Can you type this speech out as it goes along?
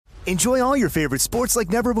Enjoy all your favorite sports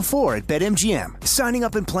like never before at BetMGM. Signing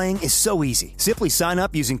up and playing is so easy. Simply sign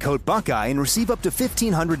up using code Buckeye and receive up to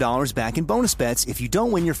 $1,500 back in bonus bets if you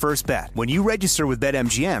don't win your first bet. When you register with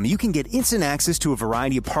BetMGM, you can get instant access to a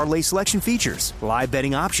variety of parlay selection features, live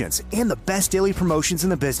betting options, and the best daily promotions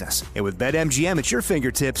in the business. And with BetMGM at your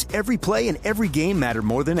fingertips, every play and every game matter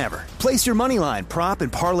more than ever. Place your moneyline, prop,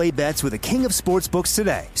 and parlay bets with the king of sportsbooks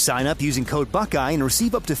today. Sign up using code Buckeye and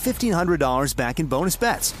receive up to $1,500 back in bonus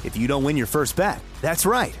bets if you don't win your first bet. That's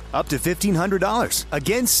right, up to $1,500.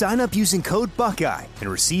 Again, sign up using code Buckeye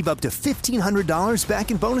and receive up to $1,500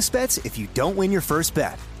 back in bonus bets if you don't win your first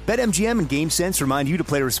bet. BetMGM and GameSense remind you to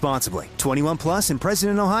play responsibly. 21 plus and present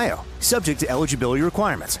in Ohio. Subject to eligibility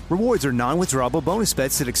requirements. Rewards are non-withdrawable bonus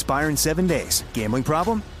bets that expire in 7 days. Gambling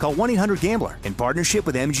problem? Call 1-800-GAMBLER in partnership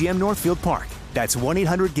with MGM Northfield Park. That's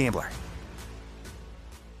 1-800-GAMBLER.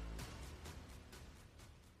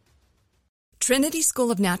 Trinity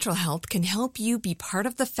School of Natural Health can help you be part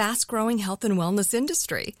of the fast-growing health and wellness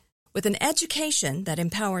industry. With an education that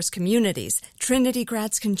empowers communities, Trinity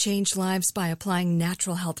grads can change lives by applying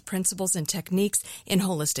natural health principles and techniques in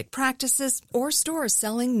holistic practices or stores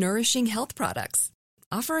selling nourishing health products.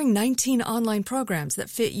 Offering 19 online programs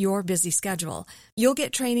that fit your busy schedule, you'll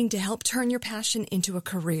get training to help turn your passion into a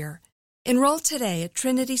career. Enroll today at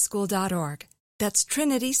trinityschool.org. That's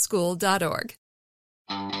trinityschool.org.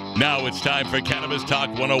 Now it's time for Cannabis Talk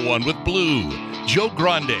 101 with Blue, Joe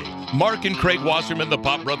Grande, Mark and Craig Wasserman, the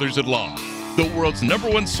Pop Brothers-in-law, the world's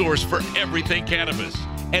 #1 source for everything cannabis.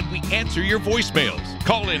 And we answer your voicemails.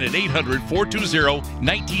 Call in at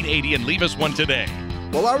 800-420-1980 and leave us one today.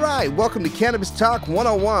 Well, all right. Welcome to Cannabis Talk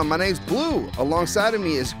 101. My name's Blue. Alongside of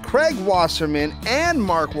me is Craig Wasserman and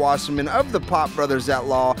Mark Wasserman of the Pop Brothers at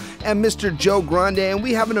Law and Mr. Joe Grande. And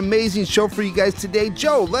we have an amazing show for you guys today.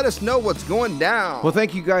 Joe, let us know what's going down. Well,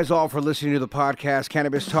 thank you guys all for listening to the podcast,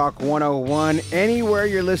 Cannabis Talk 101. Anywhere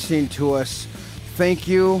you're listening to us, thank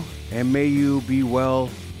you, and may you be well,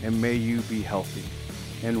 and may you be healthy.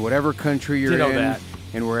 And whatever country you're in,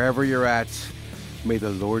 and wherever you're at, may the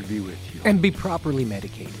Lord be with you. And be properly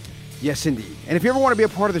medicated. Yes, indeed. And if you ever want to be a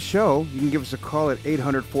part of the show, you can give us a call at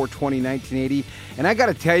 800-420-1980. And I got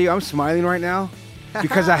to tell you, I'm smiling right now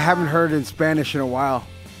because I haven't heard it in Spanish in a while.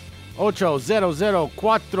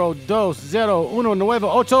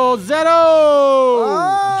 800-420-1980.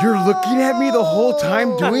 Oh, you're looking at me the whole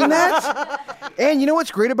time doing that? And you know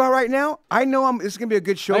what's great about right now? I know this is going to be a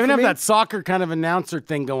good show I even for have me. that soccer kind of announcer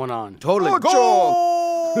thing going on. Totally. Ocho.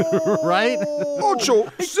 Right? Ocho.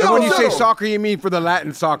 And when you say soccer, you mean for the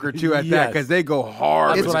Latin soccer, too, at that, because they go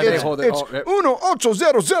hard. That's what I think. It's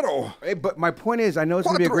 1800. Hey, but my point is, I know it's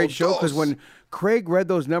going to be a great show, because when Craig read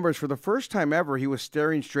those numbers for the first time ever, he was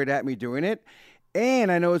staring straight at me doing it. And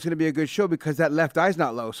I know it's going to be a good show because that left eye's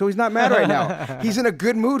not low. So he's not mad right now. He's in a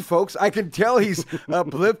good mood, folks. I can tell he's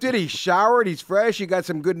uplifted. He's showered. He's fresh. He got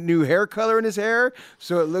some good new hair color in his hair,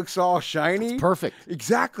 so it looks all shiny. It's perfect.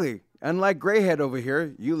 Exactly. Unlike Grayhead over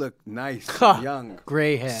here, you look nice and young.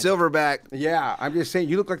 Grayhead. Silverback. Yeah, I'm just saying,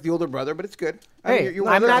 you look like the older brother, but it's good. Hey, I mean,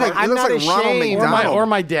 I'm not ashamed. Or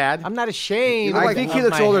my dad. I'm not ashamed. I think he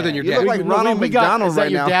looks older than your dad. You look like Ronald McDonald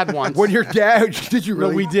right now. Is that your dad once? When your dad, did you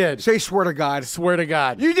really? No, we did. Say swear to God. Swear to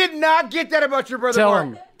God. You did not get that about your brother. Tell Mark.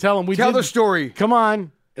 him. Tell him. Tell the story. Come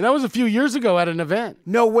on. And that was a few years ago at an event.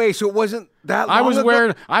 No way. So it wasn't that long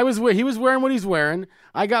ago? He was wearing what he's wearing.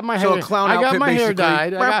 I got my hair. So a clown I got outfit, my hair basically.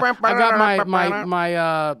 dyed. I got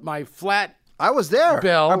my flat I was there.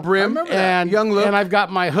 bell. A brim. I remember that. And young look. And I've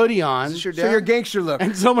got my hoodie on. Is this your dad? So your gangster look.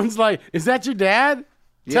 And someone's like, "Is that your dad?"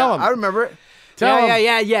 Tell him. I remember it. Tell him.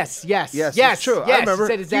 Yes, it's true. I remember.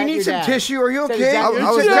 Said, is Do you that need your some dad? tissue? Are you Said, okay? is that I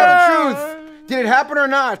your was Tell dad? the truth. Did it happen or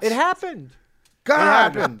not? It happened.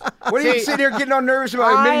 God. It happened. What are you sitting here getting all nervous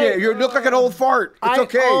about admitting it? You look like an old fart. It's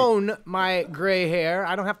okay. I own my gray hair.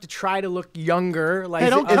 I don't have to try to look younger. Like Hey,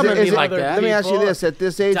 don't come at me like that. Let me ask you this: at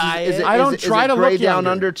this age, is it I don't try to gray look down younger.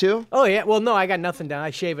 under too? Oh yeah. Well, no, I got nothing down. I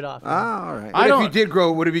shave it off. Ah, all right. But if you did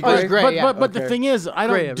grow, would it be Oh, it's gray? gray. yeah. But the thing is, I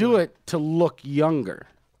Gray don't do everywhere. it to look younger.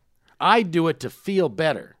 I do it to feel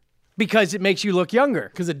better Because it makes you look younger.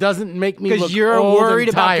 because it doesn't make me look Because you're old worried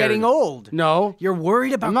and about tired. getting old. No, You're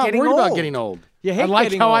worried about I'm not getting worried old. about getting old. You hate I like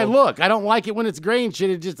getting how I old. look. I don't like it when it's gray and shit.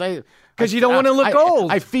 It just Because you don't want to look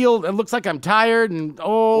old. I feel it looks like I'm tired and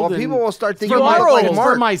old. Well, and people will start thinking You like are old. for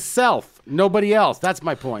Mark. myself, nobody else. That's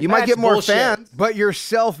my point. You might That's get more bullshit. fans. But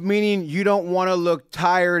yourself, meaning you don't want to look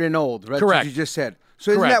tired and old. That's Correct. what you just said. So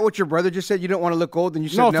isn't Correct. that what your brother just said? You don't want to look old, and you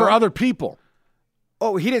said no, no? for other people.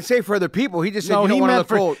 Oh, he didn't say for other people. He just said No, you don't he want to meant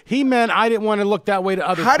look old. he meant I didn't want to look that way to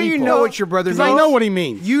other people. How do you know what your brother Because means? I know what he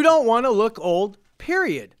means. You don't want to look old,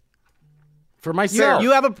 period. For myself.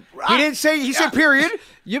 You have a. He didn't say. He said period.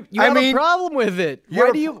 You have a problem with it.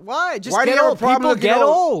 Why do you? Why? Just get old. People get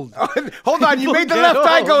old. Hold on. You made the left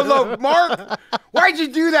eye go low, Mark. Why'd you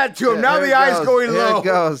do that to him? Now the eye's going low. Here it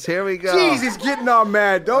goes. Here we go. Jeez, he's getting all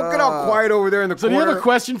mad. Don't get all quiet over there in the corner. So do you have a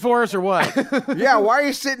question for us or what? Yeah, why are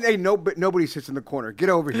you sitting? Hey, nobody sits in the corner. Get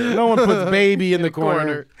over here. No one puts baby in the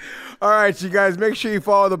corner. All right, you guys, make sure you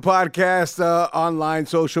follow the podcast online,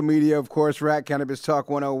 social media, of course. We're at Cannabis Talk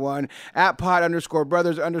 101, at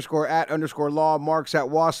pod_brothers _ law. Mark's at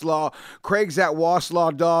Waslaw. Craig's at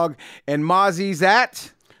Waslaw Dog. And Mozzie's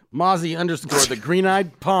at? Mozzie _ the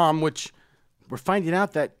green-eyed palm, which we're finding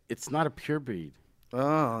out that it's not a pure breed.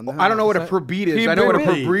 Oh, no. I don't know what a pure bead is. I know what a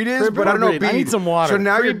pure breed is, but I don't know bead. I need some water. So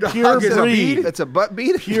now your pure dog is a breed. bead? It's a butt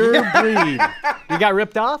bead? Pure breed. You got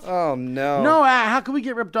ripped off? Oh, no. No, how can we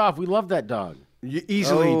get ripped off? We love that dog.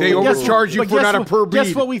 Easily. They overcharge you for not a pure breed.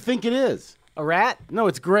 Guess what we think it is? A rat? No,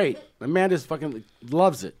 it's great. Amanda's fucking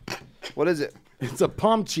loves it. What is it? It's a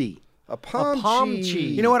pomchi. A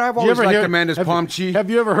pomchi. You know what? I've always liked Amanda's pomchi. Have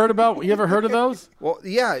you ever heard of those? Well,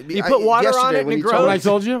 yeah. You put water on it and it grows. What I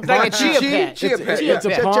told you? It's like a chia pet. It's a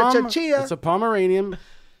palm. It's a Pomeranian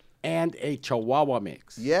and a Chihuahua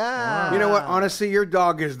mix. Yeah. You know what? Honestly, your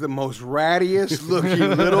dog is the most rattiest looking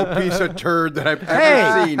little piece of turd that I've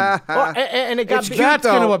ever seen. And it got That's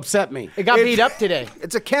going to upset me. It got beat up today.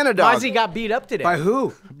 It's a Canada dog. Mozzie got beat up today. By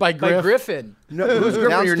who? By Griffin. No, who's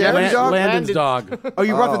Griffin? Your nephew's dog? Landon's dog. Oh,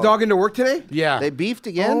 you brought the dog into work today? Yeah. They beefed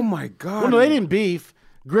again? Oh, my God. Well, no, they didn't beef.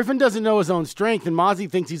 Griffin doesn't know his own strength, and Mozzie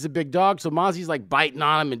thinks he's a big dog, so Mozzie's like biting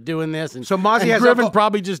on him and doing this. And so Mozzie has Griffin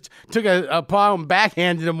probably just took a paw and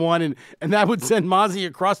backhanded him one, and that would send Mozzie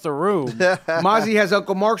across the room. Mozzie has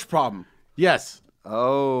Uncle Mark's problem. Yes.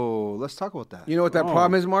 Oh, let's talk about that. You know what that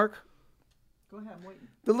problem is, Mark? Go ahead, I'm waiting.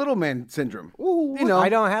 The little man syndrome. Ooh, you know, I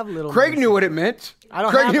don't have little Craig knew what it meant.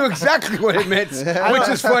 Craig knew exactly what it meant, which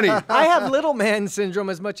is funny. I have little man syndrome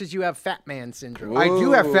as much as you have fat man syndrome. I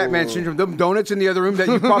do have fat man syndrome. Them donuts in the other room that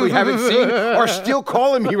you probably haven't seen are still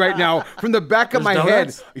calling me right now from the back of my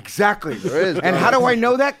head. Exactly. And how do I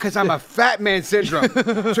know that? Because I'm a fat man syndrome.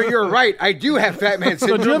 So you're right. I do have fat man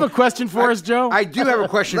syndrome. So do you have a question for us, Joe? I do have a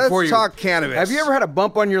question for you. Let's talk cannabis. Have you ever had a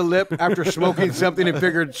bump on your lip after smoking something and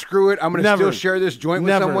figured, screw it, I'm going to still share this joint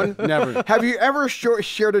with someone? Never. Have you ever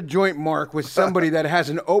shared a joint, Mark, with somebody that has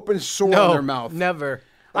an open sore on their mouth? Never.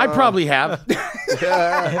 I probably have.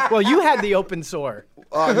 Well, you had the open sore.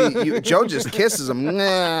 Joe just kisses him.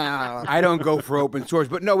 Nah. I don't go for open sores.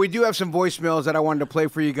 But no, we do have some voicemails that I wanted to play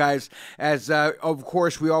for you guys. As, of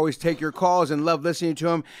course, we always take your calls and love listening to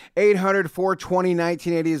them.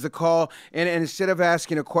 800-420-1980 is the call. And instead of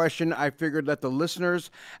asking a question, I figured let the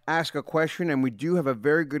listeners ask a question. And we do have a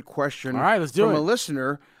very good question. All right, let's do from it. a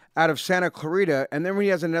listener out of Santa Clarita. And then he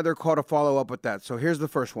has another call to follow up with that. So here's the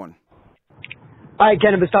first one. Hi,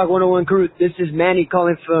 Cannabis Talk 101 crew. This is Manny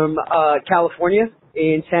calling from California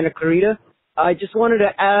in Santa Clarita. I just wanted to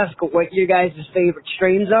ask what your guys' favorite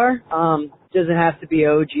strains are. Doesn't have to be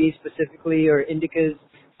OG specifically or indicas,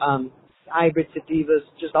 hybrid sativas,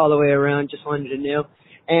 just all the way around. Just wanted to know.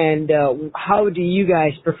 And how do you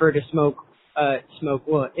guys prefer to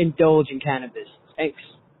indulge in cannabis? Thanks.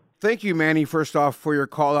 Thank you, Manny, first off, for your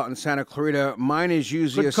call out in Santa Clarita. Mine is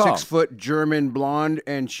usually Good a call. 6-foot German blonde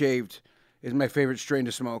and shaved is my favorite strain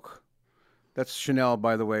to smoke. That's Chanel,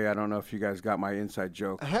 by the way. I don't know if you guys got my inside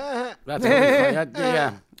joke. That's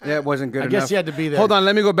yeah. Yeah, it wasn't good I enough. guess you had to be there. Hold on,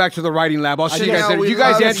 let me go back to the writing lab. I'll see you guys Chanel, later. we You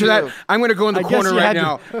guys love answer you. that. I'm going to go in the I guess corner you right had to-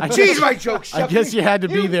 now. I Jeez, guess- my joke. I guess you had to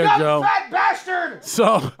be there, Joe. Fat bastard!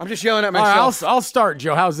 So I'm just yelling at all right, myself. I'll start,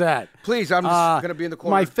 Joe. How's that? Please, I'm just going to be in the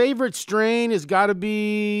corner. My favorite strain has got to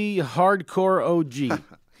be hardcore OG.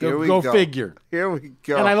 Here we go go. figure. Here we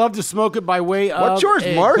go. And I love to smoke it by way of What's yours,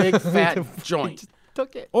 a Mark? big fat joint.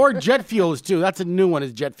 Took it. Or jet fuel is too. That's a new one.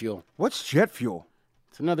 Is jet fuel. What's jet fuel?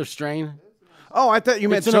 It's another strain. Oh, I thought you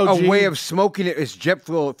meant It's an a OG. way of smoking it is jet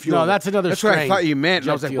fuel. No, that's another That's what I strain. thought you meant.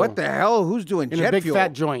 And I Jet was like, fuel. what the hell? Who's doing In jet a big fuel?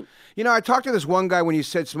 fat joint. You know, I talked to this one guy when he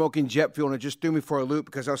said smoking jet fuel, and it just threw me for a loop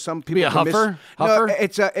because how some people Be a can huffer? No,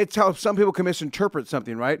 Huffer? it's how some people can misinterpret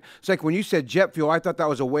something, right? It's like when you said jet fuel, I thought that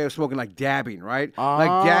was a way of smoking like dabbing, right?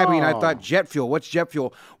 Like dabbing, I thought jet fuel. What's jet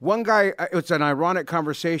fuel? One guy, it's an ironic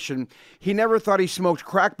conversation. He never thought he smoked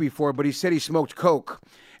crack before, but he said he smoked coke.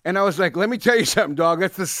 And I was like, let me tell you something, dog.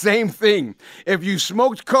 That's the same thing. If you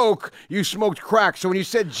smoked coke, you smoked crack. So when you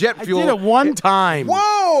said jet fuel, I did it one time.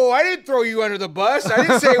 Whoa! I didn't throw you under the bus. I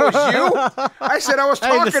didn't say it was you. I said I was Hey,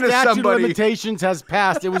 talking the to statute of somebody. limitations has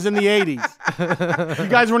passed. It was in the 80s. You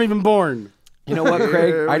guys weren't even born. You know what,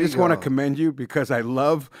 Craig? I just want to commend you because I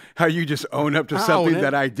love how you just own up to something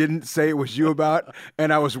that I didn't say it was you about,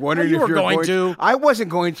 and I was wondering if you were going to. I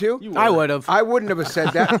wasn't going to. I would have. I wouldn't have said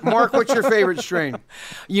that. Mark, what's your favorite strain?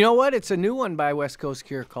 You know what? It's a new one by West Coast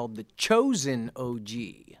Cure called the Chosen OG.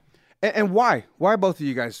 And why? Why both of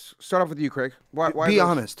you guys? Start off with you, Craig. Why Be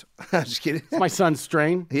honest. I'm just kidding. It's my son's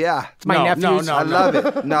strain. Yeah. It's my nephew's. I love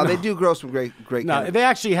it. No, they do grow some great No, cannabis. they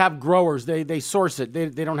actually have growers. They source it. They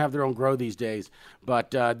don't have their own grow these days, but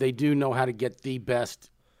they do know how to get the best.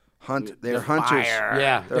 They're hunters.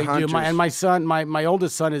 Yeah, They're they hunters. do. And my son, my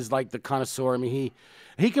oldest son is like the connoisseur. I mean,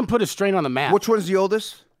 he can put a strain on the map. Which one's the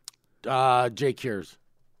oldest? J. Cures.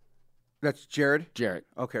 That's Jared? Jarrett.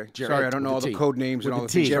 Okay. Jarrett Sorry, I don't know all the code names and all the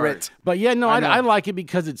things. Jarrett. But yeah, no, I like it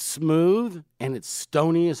because it's smooth and it's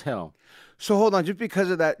stony as hell. So hold on, just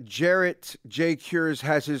because of that, Jarrett J. Cures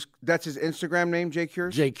that's his Instagram name, J.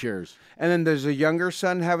 Cures? J. Cures. And then does a younger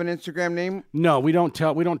son have an Instagram name? No, we don't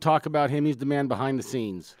talk about him. He's the man behind the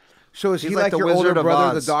scenes. So is he He's like like the your Wizard older of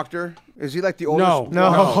brother, Oz. the doctor? Is he like the oldest?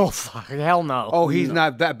 No, fuck, hell no. Oh, he's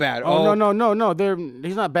not that bad. Oh, no.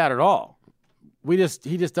 He's not bad at all. He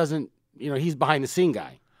just doesn't. He's behind the scene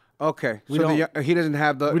guy. Okay, he doesn't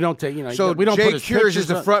have the. We don't take. So we don't Jay put his Cures is pictures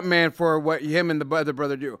the up. front man for what him and the other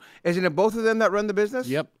brother do. Isn't it both of them that run the business?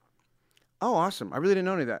 Yep. Oh, awesome! I really didn't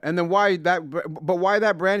know any of that. And then why that? But why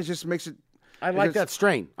that brand? It just makes it. I like that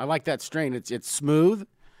strain. It's smooth,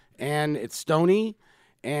 and it's stony,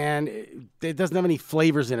 and it doesn't have any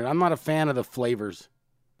flavors in it. I'm not a fan of the flavors.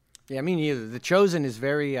 Yeah, me neither. The Chosen is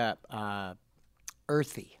very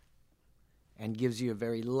earthy, and gives you a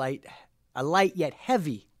very light yet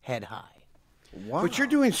heavy head high. Wow. But you're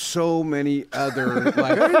doing so many other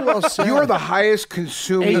like. Very well said. You are the highest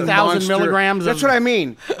consuming 8,000 monster. milligrams That's of- what I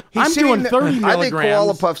mean. I'm doing 30 I think Koala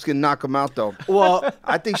milligrams. Puffs can knock him out, though. Well,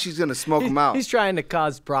 I think she's going to smoke him out. He's trying to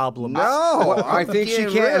cause problems. No. I think she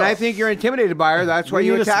Getting can, and real. I think you're intimidated by her. That's why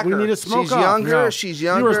you attack her. We need a smoke She's off. younger. No. She's You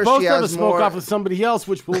were younger. supposed She to have a has smoke more- off with somebody else,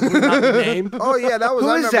 which will not be named. Oh, yeah, that was. Who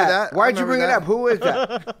I is remember that? that. Why'd you I bring it remember up? Who is that?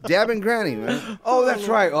 that. Dab and Granny, man. Oh, that's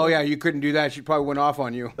right. Oh, yeah, you couldn't do that. She probably went off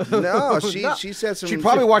on you. No, she said some. She'd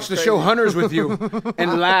probably watch the show Hunters with you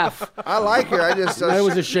and laugh. I like her. I just. It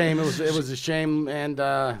was a shame. It was a shame, and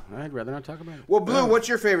I'd rather not talk about it. Well, Blue, what's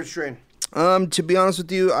your favorite strain? To be honest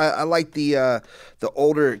with you, I like the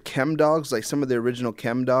older Chem Dogs, like some of the original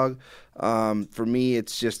Chem Dog. For me,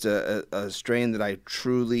 it's just a strain that I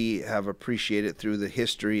truly have appreciated through the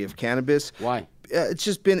history of cannabis. Why?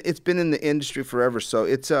 It's been in the industry forever, so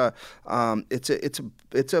it's a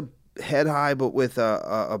head high, but with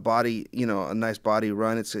a body, a nice body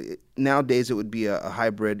run. Nowadays it would be a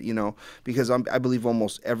hybrid, because I believe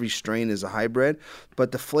almost every strain is a hybrid.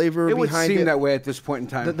 But the flavor It would behind seem it, that way at this point in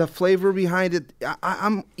time. the flavor behind it,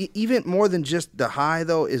 I'm even more than just the high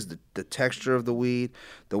though, is the texture of the weed,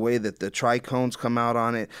 the way that the trichomes come out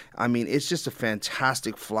on it. I mean, it's just a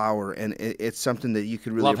fantastic flower, and it's something that you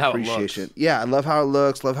could really Love how it appreciate. looks. Yeah, I love how it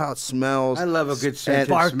looks, love how it smells. I love a good scented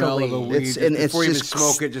And- smell of a weed. It's- and it's before you even just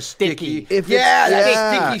smoke it, just sticky. If yeah, it's- that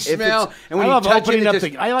yeah, sticky if smell. it's- And when I you love touch opening it, up it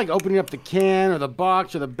just, I like opening up the can or the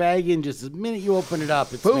box or the bag, and just the minute you open it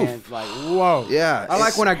up, it's man, it's like whoa. Yeah, I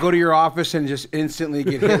like when I go to your office and just instantly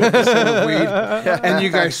get hit with the smell of weed, and you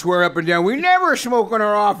guys swear up and down, we never smoke in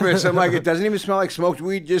our office. I'm like, it doesn't even smell like smoked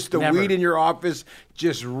weed, just the Never. weed in your office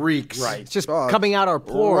just reeks. Right. It's just coming out our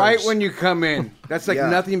pores. Right when you come in. That's like Yeah.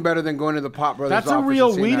 nothing better than going to the Pot Brothers That's a office real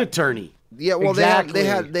and seeing weed that. attorney. Yeah, well, Exactly.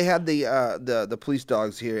 they had the police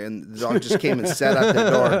dogs here, and the dog just came and sat at the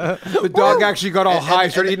door. The dog actually got all high,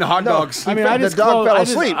 started eating hot dogs. I mean, I The just dog closed, fell I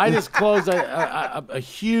just- asleep. I just closed a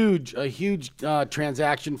huge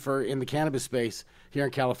transaction in the cannabis space here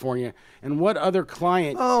in California. And what other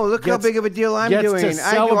client? Oh, look how big of a deal I'm gets to doing. I do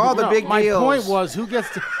celebrate- all the No, big my deals. point was, who gets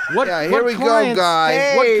to what? Yeah, here what we go, clients-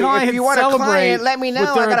 guys. What Hey, if clients you want a celebrate client, let me know.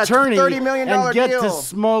 with their I got a attorney $30 million and get deal. to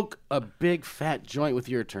smoke a big fat joint with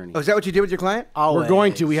your attorney. Oh, is that what you did with your client? We're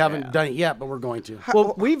going to. We haven't done it yet, but we're going to.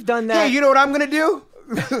 Well, we've done that. Hey, you know what I'm gonna do?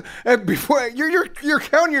 Before you're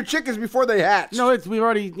counting your chickens before they hatch. No, we've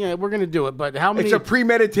already. Yeah, we're going to do it. But how many? It's a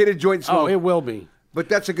premeditated joint smoke. Oh, it will be. But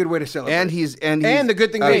that's a good way to celebrate. And he's and the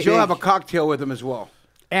good thing is you'll have a cocktail with him as well.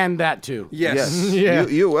 And that too. Yes. Yes,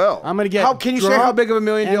 you will. I'm going to get. How can you say drunk how big of $1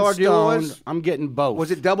 million and deal stoned. was? I'm getting both. Was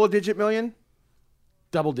it double-digit million?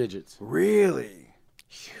 double digits? Really?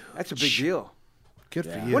 That's a big deal. Good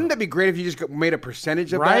for you. Wouldn't that be great if you just made a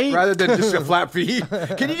percentage of Right? that rather than just a flat fee?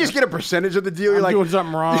 Can you just get a percentage of the deal? You're I'm like, doing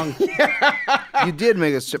something wrong. You did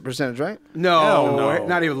make a percentage, right? no, no.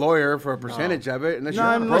 not even a lawyer for a percentage of it. Unless No,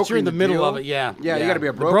 you're unless you're in the brokering middle deal. of it, yeah. Yeah, you Yeah. got to be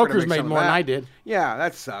a The broker. brokers to make made some of more than that. I did. Yeah,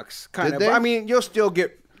 that sucks. Kind Did of. they? I mean, you'll still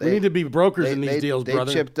get We need to be brokers in these deals, they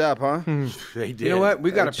brother. They chipped up, huh? They did. You know what?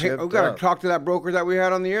 We got to talk to that broker that we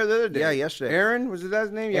had on the air the other day. Yeah, yesterday. Aaron, was it that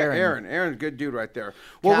his name? Yeah, Aaron. Aaron's a good dude right there.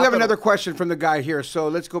 Well, we have another question from the guy here, so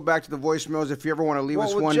let's go back to the voicemails if you ever want to leave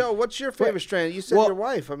us one. Joe, what's your favorite strain? You said your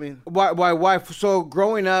wife. I mean, why wife? So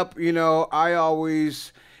growing up, I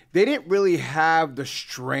always. They didn't really have the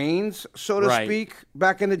strains, so to speak,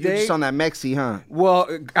 back in the day. You're just on that Mexi, huh? Well,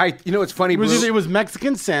 it's funny. It was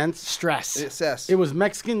Mexican sense. Stress. It was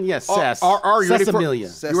Mexican, yes, cess. Are you ready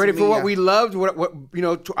for what we loved?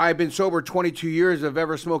 I've been sober 22 years of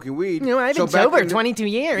ever smoking weed. I've been sober 22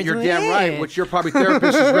 years. You're damn right, which your probably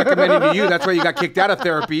therapist is recommending to you. That's why you got kicked out of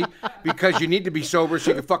therapy, because you need to be sober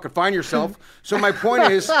so you can fucking find yourself. So my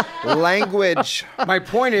point is... language. My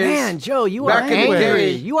point is... Man, Joe, you are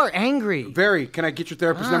angry. You are angry. Very. Can I get your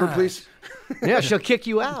therapist number, please? Yeah, she'll kick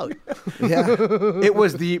you out. Yeah. It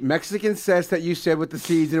was the Mexican cess that you said with the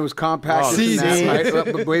seeds, and it was compact. Seeds.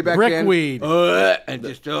 Right? Way back then. Brickweed. And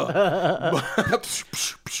just...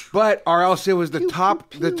 But, or else it was the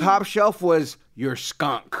top shelf was your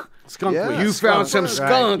skunk. Skunk weed. You found some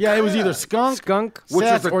skunk. Yeah, it was either skunk,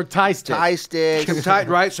 cess, or Thai stick. Thai sticks.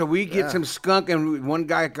 Right? So we get some skunk, and one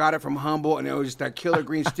guy got it from Humboldt, and it was just that killer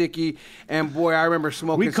green sticky. And boy, I remember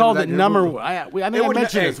smoking. We called it number. I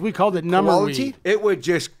mentioned this. We called it number weed. It would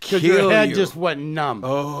just kill your head you. just went numb.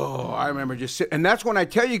 Oh, I remember just sitting. And that's when I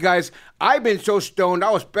tell you guys, I've been so stoned.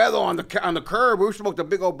 I was pedo on the curb. We smoked a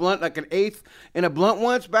big old blunt, like an eighth in a blunt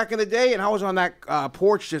once back in the day, and I was on that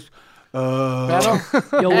porch just.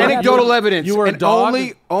 Anecdotal evidence. You were a dog.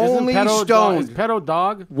 Only stoned. Pedo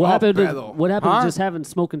dog. What happened to just having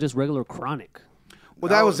smoking just regular chronic? Well,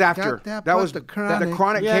 that was after. That was the chronic. The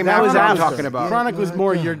chronic came that after. was I'm talking about. Chronic was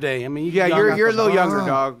more your day. I mean, you're a little younger,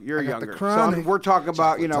 dog. You're younger. So we're talking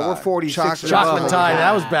about we're 46. Chocolate tie.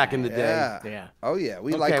 That was back in the day. Yeah. Oh yeah,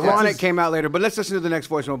 we like chronic came out later. But let's listen to the next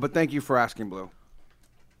voicemail. But thank you for asking, Blue.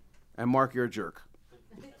 And Mark, you're a jerk.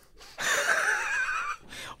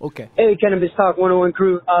 Okay. Hey, Cannabis Talk 101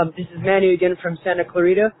 crew. This is Manny again from Santa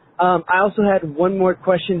Clarita. I also had one more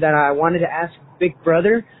question that I wanted to ask Big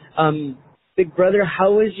Brother. Big Brother,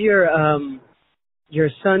 how is your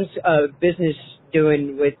son's business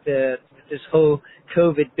doing with this whole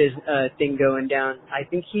COVID thing going down? I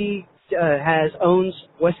think he owns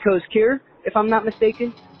West Coast Cure, if I'm not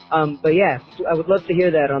mistaken. But yeah, I would love to hear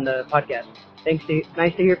that on the podcast. Thanks.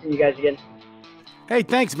 Nice to hear from you guys again. Hey,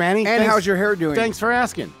 thanks, Manny. And how's your hair doing? Thanks for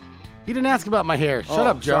asking. He didn't ask about my hair. Shut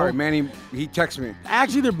up, Joe. Sorry, Manny. He texted me.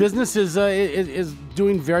 Actually, their business is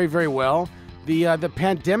doing very, very well. The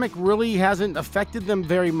pandemic really hasn't affected them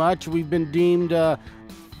very much. We've been deemed,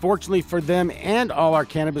 fortunately for them and all our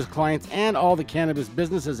cannabis clients and all the cannabis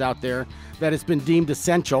businesses out there, that it's been deemed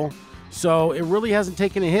essential. So it really hasn't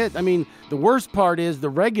taken a hit. I mean, the worst part is the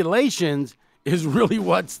regulations is really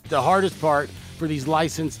what's the hardest part for these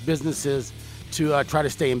licensed businesses to try to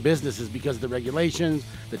stay in businesses, because of the regulations,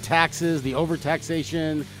 the taxes, the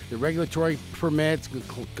overtaxation, the regulatory permits,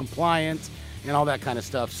 compliance, and all that kind of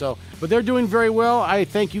stuff. So, but they're doing very well. I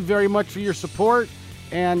thank you very much for your support,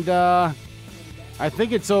 and I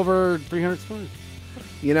think it's over 300 stores.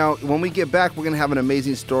 When we get back, we're going to have an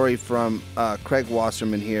amazing story from Craig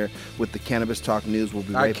Wasserman here with the Cannabis Talk News. We'll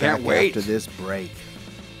be right back after this break.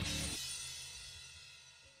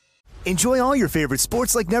 Enjoy all your favorite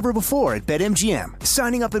sports like never before at BetMGM.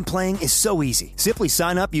 Signing up and playing is so easy. Simply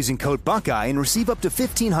sign up using code Buckeye and receive up to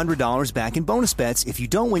 $1,500 back in bonus bets if you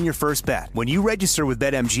don't win your first bet. When you register with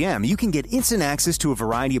BetMGM, you can get instant access to a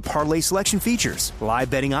variety of parlay selection features, live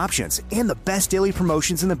betting options, and the best daily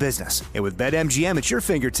promotions in the business. And with BetMGM at your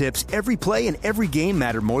fingertips, every play and every game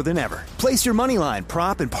matter more than ever. Place your moneyline,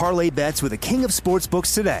 prop, and parlay bets with the king of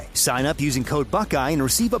sportsbooks today. Sign up using code Buckeye and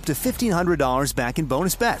receive up to $1,500 back in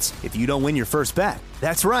bonus bets if you don't win your first bet.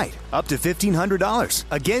 That's right, up to $1,500.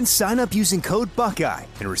 Again, sign up using code Buckeye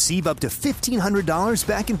and receive up to $1,500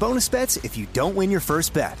 back in bonus bets if you don't win your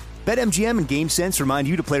first bet. BetMGM and GameSense remind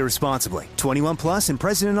you to play responsibly. 21 plus and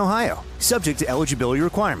present in Ohio. Subject to eligibility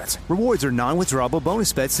requirements. Rewards are non-withdrawable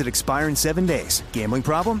bonus bets that expire in 7 days. Gambling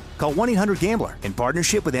problem? Call 1-800-GAMBLER in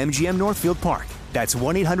partnership with MGM Northfield Park. That's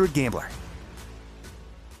 1-800-GAMBLER.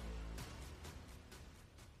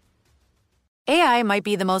 AI might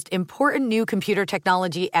be the most important new computer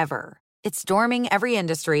technology ever. It's storming every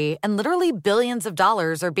industry, and literally billions of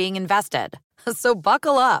dollars are being invested. So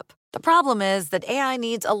buckle up. The problem is that AI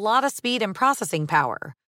needs a lot of speed and processing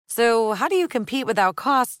power. So how do you compete without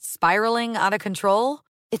costs spiraling out of control?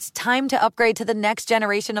 It's time to upgrade to the next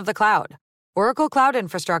generation of the cloud. Oracle Cloud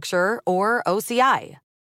Infrastructure, or OCI.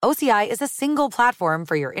 OCI is a single platform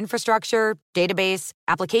for your infrastructure, database,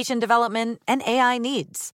 application development, and AI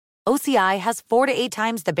needs. OCI has 4 to 8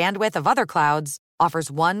 times the bandwidth of other clouds,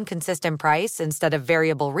 offers one consistent price instead of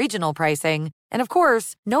variable regional pricing, and of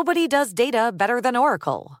course, nobody does data better than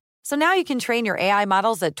Oracle. So now you can train your AI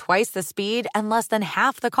models at twice the speed and less than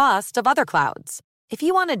half the cost of other clouds. If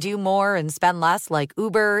you want to do more and spend less like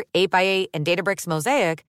Uber, 8x8, and Databricks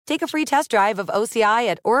Mosaic, take a free test drive of OCI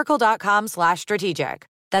at oracle.com/strategic.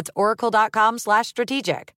 That's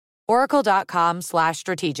oracle.com/strategic.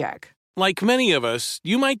 oracle.com/strategic. Like many of us,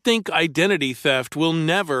 you might think identity theft will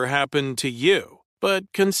never happen to you. But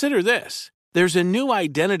consider this. There's a new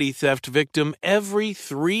identity theft victim every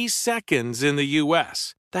 3 seconds in the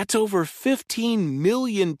U.S. That's over 15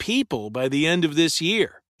 million people by the end of this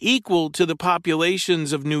year, equal to the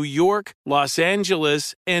populations of New York, Los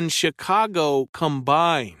Angeles, and Chicago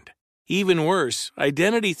combined. Even worse,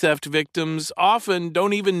 identity theft victims often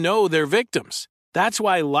don't even know they're victims. That's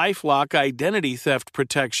why LifeLock Identity Theft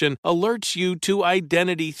Protection alerts you to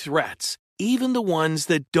identity threats, even the ones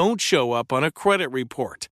that don't show up on a credit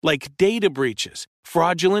report, like data breaches,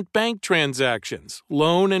 fraudulent bank transactions,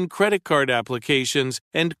 loan and credit card applications,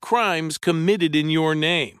 and crimes committed in your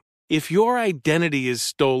name. If your identity is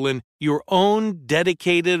stolen, your own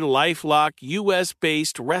dedicated LifeLock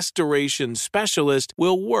U.S.-based restoration specialist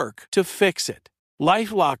will work to fix it.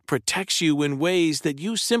 LifeLock protects you in ways that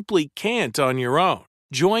you simply can't on your own.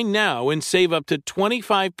 Join now and save up to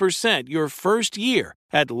 25% your first year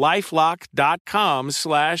at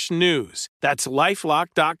LifeLock.com/news. That's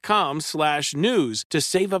LifeLock.com/news to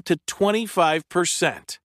save up to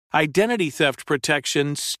 25%. Identity theft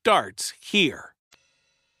protection starts here.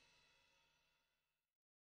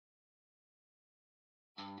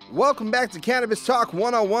 Welcome back to Cannabis Talk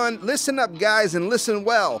 101. Listen up, guys, and listen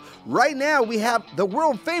well. Right now, we have the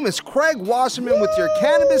world-famous Craig Wasserman with your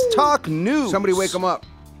Cannabis Talk news. Somebody wake him up.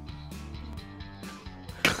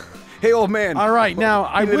 Hey, old man. All right, now,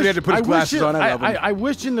 I wish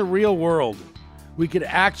in the real world we could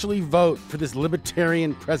actually vote for this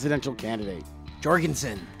libertarian presidential candidate.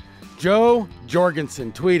 Jorgensen. Joe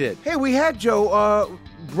Jorgensen tweeted. Hey, we had Joe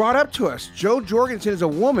brought up to us. Joe Jorgensen is a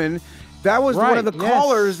woman. That was one of the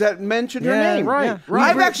callers that mentioned her name. Right.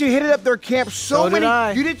 I've actually hit it up their camp so many.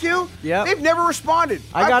 You did too? Yeah. They've never responded.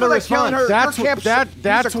 I got a response.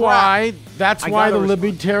 That's why the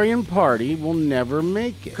Libertarian Party will never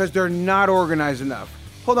make it. Because they're not organized enough.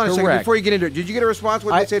 Hold on a second before you get into it. Did you get a response?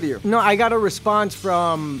 What did they say to you? No, I got a response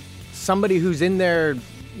from somebody who's in there,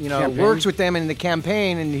 works with them in the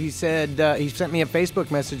campaign, and he said he sent me a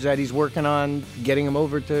Facebook message that he's working on getting him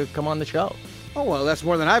over to come on the show. Oh, well, that's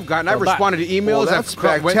more than I've gotten. I've responded to emails. That's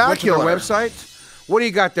spectacular. Went to their website. What do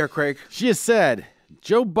you got there, Craig? She has said,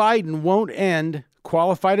 Joe Biden won't end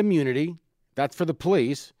qualified immunity. That's for the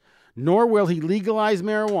police. Nor will he legalize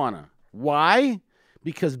marijuana. Why?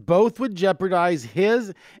 Because both would jeopardize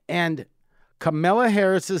his and Kamala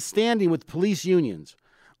Harris's standing with police unions.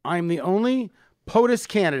 I'm the only POTUS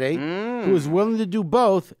candidate who is willing to do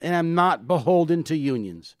both, and I'm not beholden to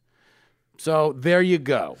unions. So there you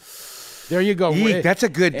go. There you go. Eek, that's a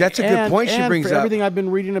good point she brings up. up. Everything I've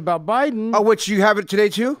been reading about Biden. Oh, which you have it today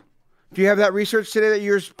too? Do you have that research today that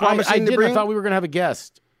you're promising to bring? I thought we were going to have a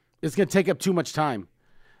guest. It's going to take up too much time.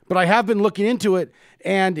 But I have been looking into it,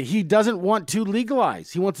 and he doesn't want to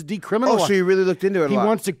legalize. He wants to decriminalize. Oh, so you really looked into it a lot. He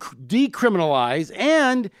wants to decriminalize,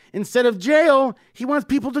 and instead of jail, he wants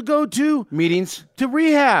people to go to meetings, to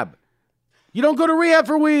rehab. You don't go to rehab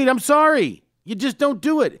for weed. I'm sorry. You just don't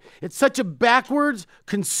do it. It's such a backwards,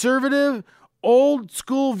 conservative, old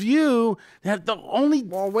school view that the only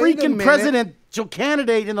freaking presidential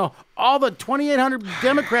candidate in all the 2,800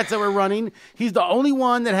 Democrats that were running, he's the only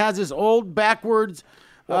one that has this old backwards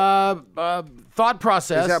thought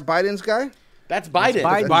process. Is that Biden's guy? That's Biden.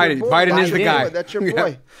 Biden is the guy. That's your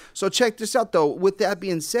boy. So check this out, though. With that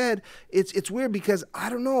being said, it's weird because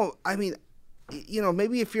I don't know. I mean,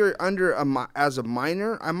 maybe if you're under as a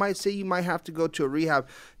minor, I might say you might have to go to a rehab,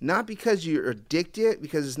 not because you're addicted,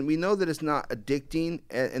 because we know that it's not addicting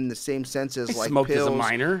in the same sense as like smoked pills. As a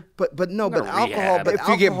minor, but alcohol. But if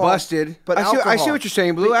you get busted, but I see what you're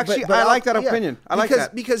saying, Blue. Actually, I like that opinion. I like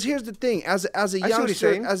that because here's the thing: as a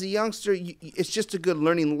youngster, it's just a good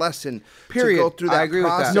learning lesson. Period. To go through that I agree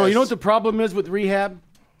process. with that. No, you know what the problem is with rehab?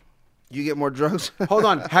 You get more drugs. Hold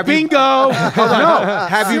on. Bingo. Hold on. No.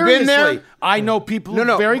 Have you been there? I know people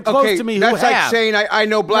very close to me who have. That's like saying I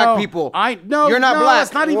know black people. You're not black.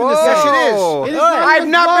 It's not even the same. Yes, it is. I've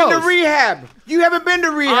not been to rehab. You haven't been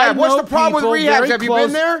to rehab. What's the problem with rehabs? Have you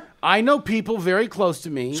been there? I know people very close to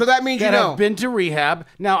me. So that means that have been to rehab.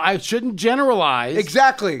 Now I shouldn't generalize.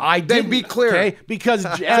 Exactly. Then be clear. Okay? Because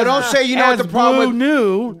so don't say you know what the problem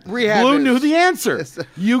with rehab. Blue knew the answer.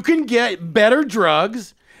 You can get better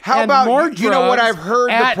drugs How and about more you know what drugs I've heard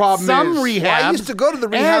the at problem some is? rehabs. Well, I used to go to the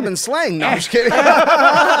rehab in Slang. No, I'm just kidding. Just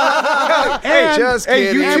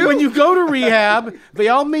kidding. And when you go to rehab, they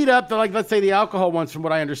all meet up. They're like, let's say the alcohol ones, from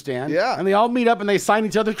what I understand. Yeah. And they all meet up and they sign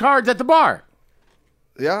each other's cards at the bar.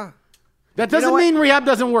 Yeah. That doesn't mean rehab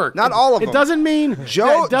doesn't work. Not all of them. It doesn't mean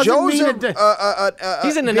Joe's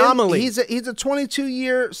he's an anomaly. He's a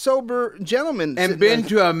 22-year sober gentleman And been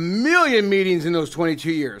to a million meetings in those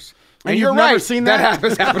 22 years. And you're you've never right. seen that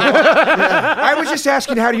that? happens. I was just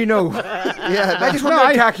asking, how do you know? Yeah, I just wanted to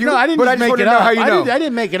attack you. No, I didn't but just I just make wanted it to know up. how you know. I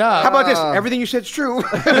didn't make it up. How about this? Everything you said's true.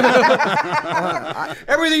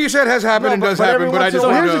 Everything you said has happened and does happen, but I just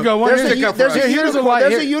wanted here's to a good one.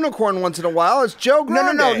 There's a unicorn once in a while. It's Joe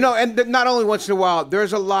Grande. No. And not only once in a while,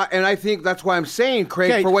 there's a lot. And I think that's why I'm saying,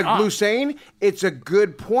 Craig, for what Blue's saying, it's a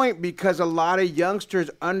good point because a lot of youngsters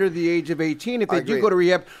under the age of 18, if they do go to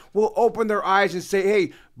rehab, will open their eyes and say,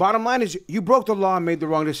 hey, bottom line is you broke the law and made the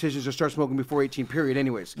wrong decisions to start smoking before 18, period,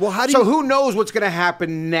 anyways. Well, how do so you, who knows what's going to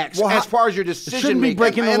happen next as far as your decision making?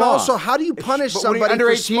 breaking the and law. Also, how do you punish somebody under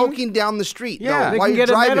for 18? smoking down the street? Yeah, they while can you're get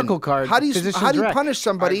a driving? medical card, How do you physician's rec. punish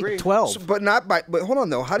somebody? 12. But not by. But hold on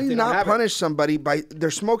though. How do you not punish somebody by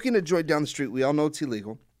they're smoking a joint down the street? We all know it's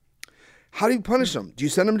illegal. How do you punish them? Do you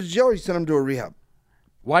send them to jail or you send them to a rehab?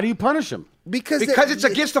 Why do you punish them? Because it's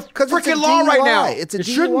against the freaking a law DUI. right now. It's a It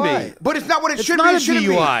DUI. shouldn't be. But it's not what it It's should not be. a It shouldn't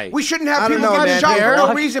DUI. be. We shouldn't I have don't people know, get man. shot for Derek,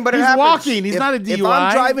 no reason, but it he's happens. walking. He's not a DUI. If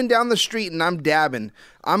I'm driving down the street and I'm dabbing,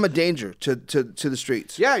 I'm a danger to the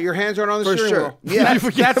streets. Yeah, your hands aren't on the For steering sure. wheel. Yeah,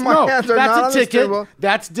 That's hands are not on a the steering ticket. wheel.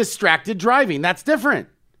 That's distracted driving. That's different.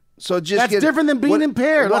 So That's different than being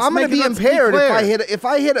impaired. Well, Let's I'm going to make be it- let's be impaired clear. if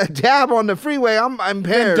I hit a dab on the freeway. I'm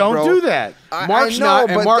impaired. Then don't bro. do that. Mark's I know, not,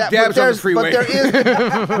 and but Mark that- dabs but on the there's- freeway. But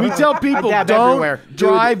there is We tell people dab don't everywhere.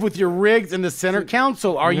 drive with your rigs in the center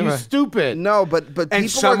console. Are you stupid? no, but And people are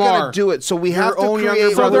some going are. to do it. So we Your have to own younger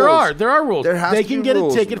create So rules. there are rules. There has they to can be get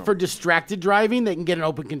rules, a ticket you know. for distracted driving. They can get an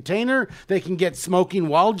open container. They can get smoking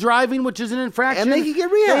while driving, which is an infraction. And they can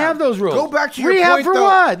get rehab. They have those rules. Go back to your rehab point, for though.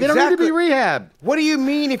 what? They don't need to Exactly. be rehab. What do you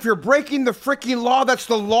mean if you're breaking the freaking law? That's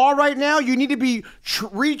the law right now. You need to be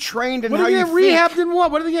retrained in What how do they you get think. rehabbed in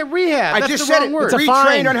what? What do they get rehabbed? I That's just the said wrong it. word. It's a Retrained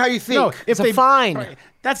fine. on how you think. No, if It's a they fine.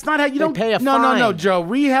 That's not how you don't pay a No, fine. Joe.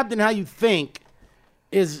 Rehabbed in how you think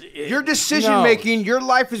is Your decision making, your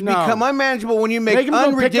life has No. become unmanageable when you make Make 'em go pick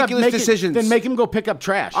up- unridiculous decisions. Then make him go pick up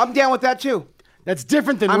trash. I'm down with that too. That's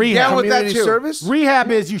different than I'm rehab. down with that Community too. service?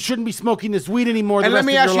 Rehab is you shouldn't be smoking this weed anymore. And the let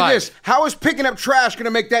me rest ask of you your life. this: how is picking up trash going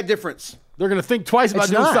to make that difference? They're going to think twice about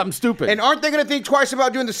It's doing not. something stupid. And aren't they going to think twice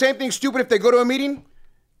about doing the same thing stupid if they go to a meeting?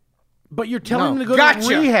 but you're telling them to go Gotcha.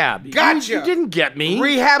 to rehab. Gotcha. You didn't get me.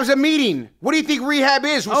 Rehab's a meeting. What do you think rehab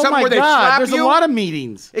is? Oh Something my where they God. slap There's you? a lot of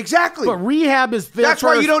meetings. Exactly. But rehab is there That's for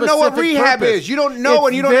why a you don't know what specific rehab purpose. is. You don't know It's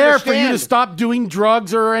and you don't there for you to understand. stop doing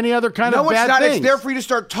drugs or any other kind No, of it's bad not. things. It's there for you to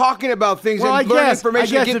start talking about things Well, and I learn guess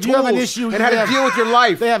information and get if you have an tools issue and how to deal with your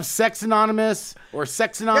life. They have Sex Anonymous or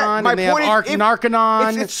Sexanon, my and they have point is,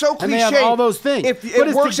 Narcanon. it's so cliche. And they have all those things. If But it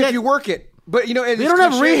it's works to if get- you work it. But you know, They don't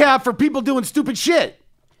have rehab for people doing stupid shit.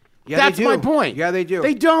 Yeah, That's they do. my point. Yeah, they do.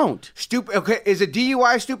 They don't. Stupid. Okay, is a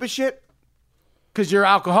DUI stupid shit? Because you're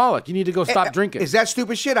alcoholic. You need to go stop drinking. Is that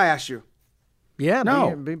stupid shit? I asked you. Yeah,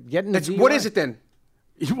 No. getting the What DUI. is it then?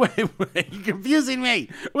 Wait, you're confusing me.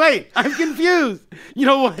 Wait, I'm confused. You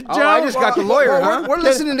know what, Joe? Oh, I just got the lawyer, Well, huh? we're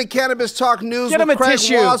listening to Cannabis Talk News Get him with a Craig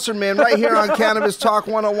tissue. Wasserman right here on Cannabis Talk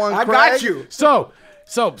 101. I Craig. got you. So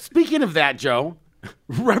speaking of that, Joe,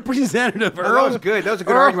 Representative Oh, Earl. that was good. That was a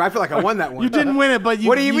good argument. I feel like I won that one. You didn't win it, but you.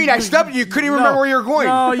 What do you mean? I stumped you. You couldn't even No. remember where you were going.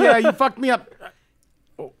 No, yeah, you fucked me up.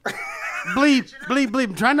 Bleep, bleep,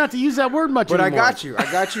 bleep. Try not to use that word much But I anymore. got you.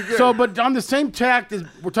 I got you good. So, but on the same tact as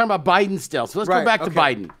we're talking about Biden still. So let's go Right, back to okay.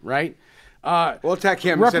 Biden, right? We'll attack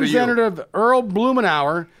him instead of you. Representative Earl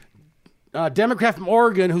Blumenauer, Democrat from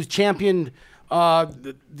Oregon, who's championed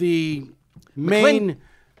the main.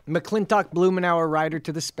 McClintock Blumenauer rider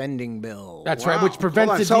to the spending bill. That's right, which prevents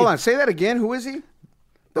Hold on, the hold on. Say that again. Who is he?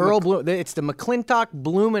 It's the McClintock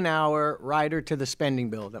Blumenauer rider to the spending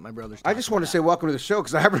bill that my brother's. I just want to say welcome to the show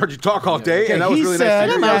because I haven't heard you talk all day, Okay, and that was he really said-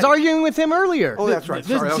 nice to hear. I was arguing with him earlier. Oh, that's right.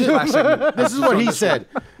 This- Sorry, that was the last segment. This is what he said.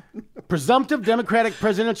 Presumptive Democratic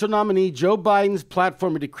presidential nominee Joe Biden's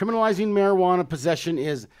platform of decriminalizing marijuana possession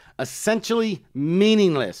is essentially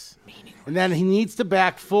meaningless. And then he needs to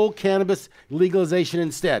back full cannabis legalization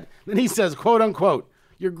instead. Then he says, quote unquote,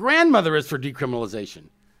 your grandmother is for decriminalization,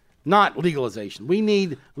 not legalization. We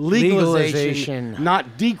need legalization.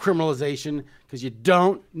 Not decriminalization, because you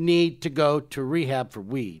don't need to go to rehab for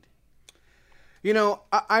weed. You know,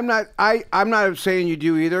 I'm not saying you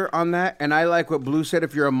do either on that, and I like what Blue said.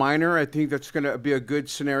 If you're a minor, I think that's going to be a good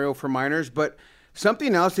scenario for minors. But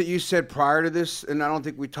Something else that you said prior to this, and I don't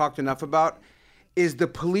think we talked enough about, is the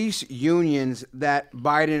police unions that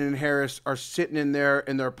Biden and Harris are sitting in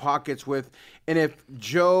their pockets with. And if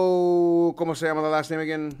Joe, ¿cómo se llama the last name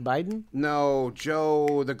again? Biden? No,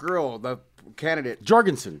 Joe, the girl, the candidate.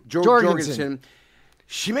 Jorgensen. Jorgensen.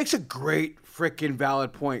 She makes a great freaking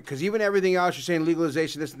valid point, because even everything else you're saying,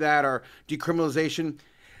 legalization, this and that, or decriminalization,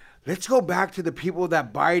 let's go back to the people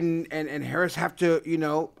that Biden and Harris have to,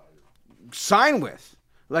 sign with.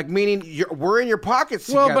 Like, meaning we're in your pockets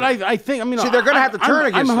together. Well, but I think, see, they're going to have to turn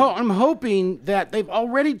against them. I'm hoping that they've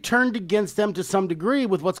already turned against them to some degree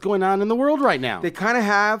with what's going on in the world right now. They kind of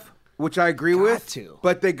have, which I agree with.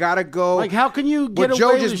 But they got to go. Like, how can you get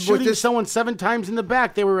away with shooting someone 7 times in the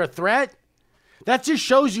back? They were a threat? That just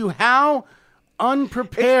shows you how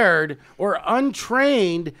unprepared or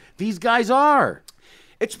untrained these guys are.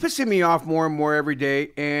 It's pissing me off more and more every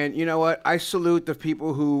day. And you know what? I salute the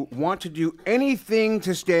people who want to do anything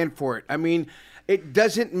to stand for it. I mean, it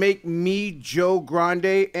doesn't make me, Joe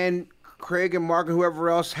Grande, and Craig and Mark and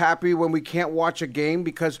whoever else happy when we can't watch a game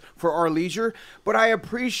because for our leisure. But I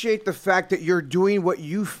appreciate the fact that you're doing what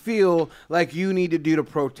you feel like you need to do to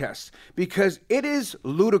protest, because it is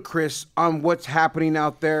ludicrous on what's happening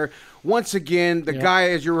out there. Once again, the guy,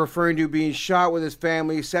 as you're referring to, being shot with his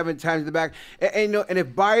family 7 times in the back. And if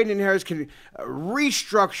Biden and Harris can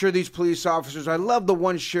restructure these police officers, I love the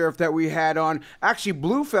one sheriff that we had on. Actually,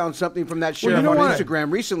 Blue found something from that sheriff on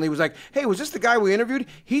Instagram recently. He was like, hey, was this the guy we interviewed?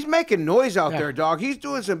 He's making noise out there, dog. He's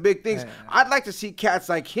doing some big things. I'd like to see cats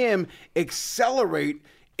like him accelerate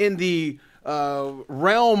in the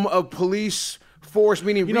realm of police force,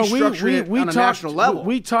 meaning restructuring it on a national level.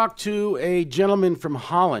 We talked to a gentleman from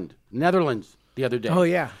Holland, Netherlands, the other day. Oh,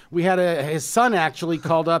 yeah. We had his son actually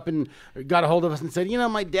called up and got a hold of us and said,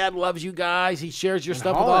 my dad loves you guys. He shares your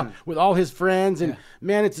stuff with all his friends. And,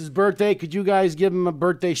 man, it's his birthday. Could you guys give him a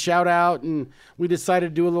birthday shout-out? And we decided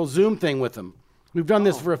to do a little Zoom thing with him. We've done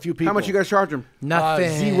this for a few people. How much you guys charge him? Nothing.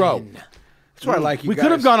 0. That's why I like you we guys.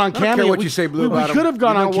 could have gone on Cameo. I don't care what you say, Blue, about We could have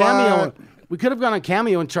gone on Cameo. What? We could have gone on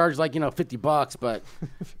Cameo and charged $50, but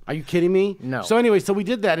are you kidding me? No. So anyway, we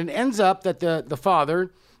did that, and it ends up that the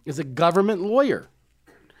father is a government lawyer.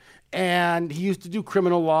 And he used to do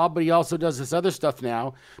criminal law, but he also does this other stuff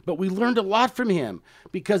now. But we learned a lot from him,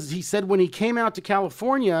 because he said when he came out to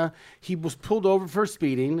California, he was pulled over for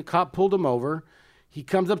speeding. The cop pulled him over. He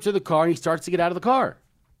comes up to the car, and he starts to get out of the car.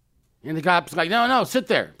 And the cop's like, no, sit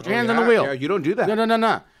there. Put your hands on the wheel. Yeah, you don't do that.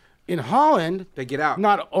 No. In Holland, they get out.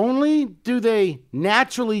 Not only do they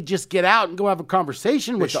naturally just get out and go have a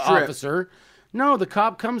conversation with the officer, no, the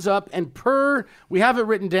cop comes up and we have it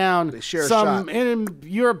written down, some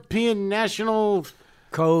European national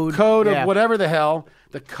code of whatever the hell,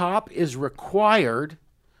 the cop is required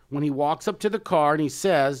when he walks up to the car and he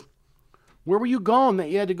says, where were you going that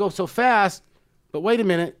you had to go so fast? But wait a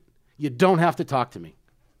minute, you don't have to talk to me.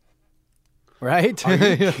 Right? Are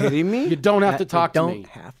you kidding me? You don't have to talk to me. You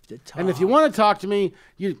don't have to talk. And if you want to talk to me,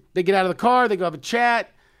 they get out of the car, they go have a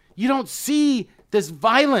chat. You don't see this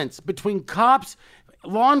violence between cops,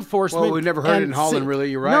 law enforcement. Well, we've never heard it in Holland,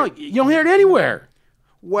 really. You're right. No, you don't hear it anywhere.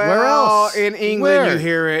 Well, where else? In England, you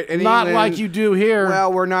hear it. In not England, like you do here.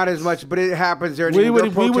 Well, we're not as much, but it happens there. We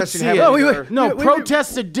would see it.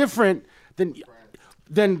 Protests are different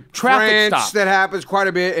than traffic stops. That happens quite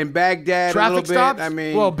a bit in Baghdad. Traffic a little stops? bit. I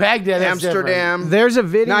mean, well, Baghdad, Amsterdam. There's a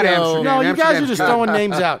video. Not Amsterdam. No, you guys are just throwing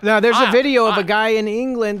names out. No, there's a video of a guy in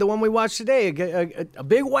England, the one we watched today, a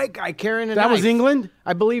big white guy carrying a knife. That was England?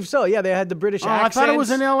 I believe so. Yeah, they had the British accents. I thought it was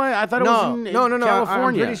in L.A. I thought it was in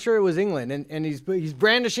California. I'm pretty sure it was England. And he's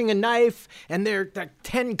brandishing a knife, and they're like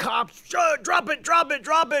 10 cops. Drop it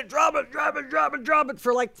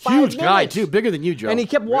for like 5 minutes. Huge guy, too. Bigger than you, Joe. And he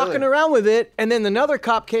kept walking around with it, and then another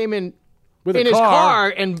cop came in his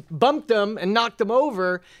car and bumped him and knocked him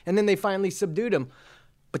over, and then they finally subdued him.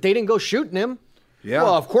 But they didn't go shooting him. Yeah.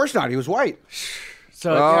 Well, of course not. He was white.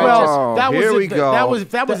 So here we go. If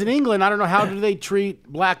that was in England, I don't know how do they treat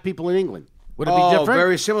black people in England. Would it be different?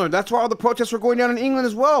 Very similar. That's why all the protests were going down in England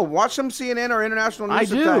as well. Watch some CNN or international news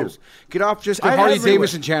sometimes. Get off just the Harley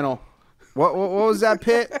Davidson channel. What was that,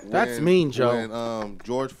 Pitt? That's mean, Joe. When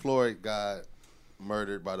George Floyd got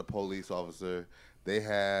murdered by the police officer, they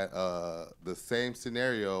had the same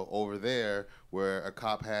scenario over there where a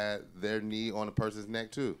cop had their knee on a person's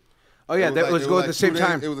neck too. Oh yeah, that was going at the same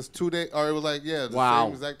time. It was 2 days, or it was like the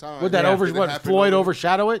same exact time. Would that Floyd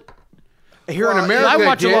overshadow it? Here in America, I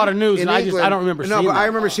watch a lot of news, and I don't remember seeing it. No, but I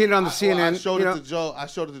remember seeing it on the CNN. I showed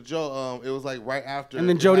it to Joe. It was like right after. And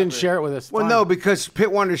then Joe didn't share it with us. Well, no, because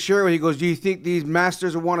Pitt wanted to share it. He goes, "Do you think these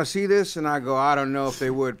masters would want to see this?" And I go, "I don't know if they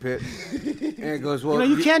would, Pitt." And he goes, "Well,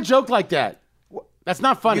 you can't joke like that." That's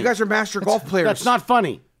not funny. You guys are master golf players. That's not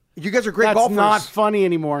funny. You guys are great golfers. That's not funny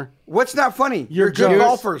anymore. What's not funny? Your You're good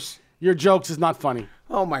golfers. Your jokes is not funny.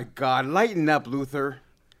 Oh, my God. Lighten up, Luther.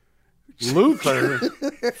 Luther?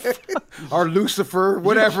 Or Lucifer,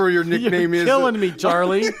 whatever your nickname is. You're killing me,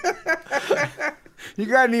 Charlie. You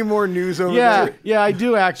got any more news over there? Yeah, I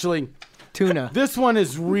do, actually. Tuna. This one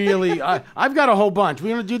is really... I've got a whole bunch.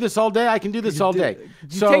 We want to do this all day? I can do this all day.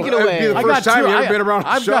 So take it away. It'd be the first time you've ever been around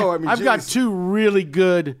the show. I've got two really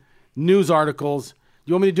good news articles.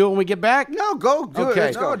 You want me to do it when we get back? No, go do it.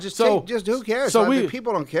 Let's go. Just who cares? So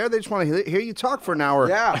people don't care. They just want to hear you talk for an hour.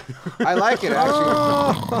 Yeah, I like it,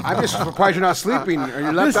 actually. I'm just surprised you're not sleeping or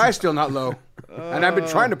your left eye's still not low. And I've been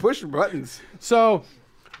trying to push buttons. So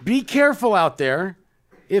be careful out there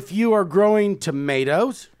if you are growing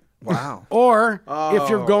tomatoes. Wow. Or if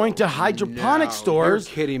you're going to hydroponic stores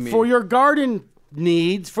for your garden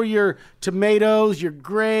needs, for your tomatoes, your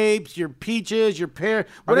grapes, your peaches, your pear,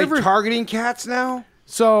 whatever. Are they targeting cats now?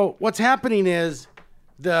 So what's happening is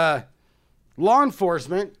the law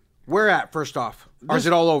enforcement. Where at, first off? Or is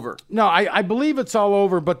it all over? No, I believe it's all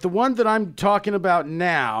over, but the one that I'm talking about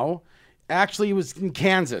now actually was in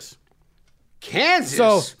Kansas. Kansas?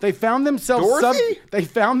 So they found themselves Dorothy?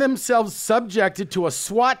 subjected to a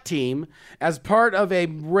SWAT team as part of a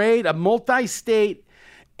raid, a multi-state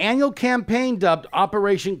annual campaign dubbed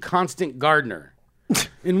Operation Constant Gardener,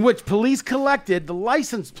 in which police collected the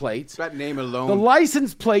license plates. That name alone. The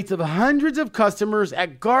license plates of hundreds of customers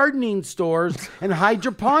at gardening stores and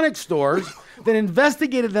hydroponic stores, then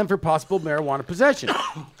investigated them for possible marijuana possession.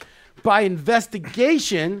 By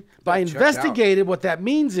investigated, what that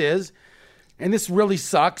means is, and this really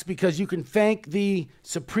sucks because you can thank the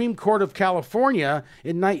Supreme Court of California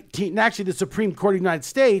the Supreme Court of the United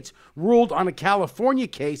States ruled on a California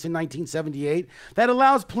case in 1978 that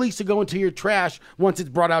allows police to go into your trash once it's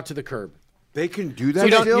brought out to the curb. They can do that.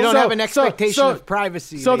 So you don't have an expectation of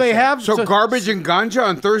privacy. So they have garbage and ganja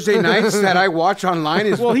on Thursday nights that I watch online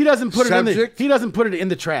is he doesn't put it in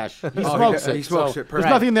the trash. He smokes it. He smokes it. There's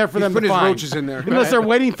nothing there for them to his find. roaches in there. Unless they're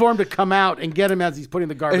waiting for him to come out and get him as he's putting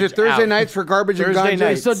the garbage out. Is it Thursday nights for garbage and ganja?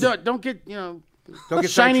 Nights. So don't get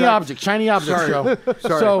shiny object show. Sorry.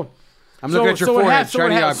 So I'm looking at your forehead.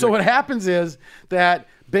 Shiny object. So what happens is that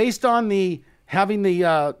based on having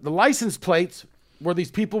the license plates where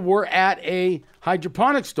these people were at a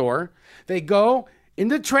hydroponic store, they go in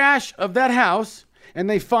the trash of that house and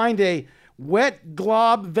they find a wet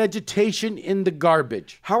glob vegetation in the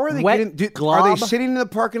garbage. How are they Are they sitting in the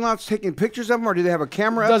parking lots taking pictures of them, or do they have a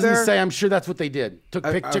camera up there? Doesn't say. I'm sure that's what they did. Took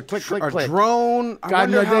picture, click. A drone?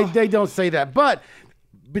 They don't say that. But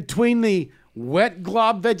between the wet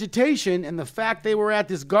glob vegetation and the fact they were at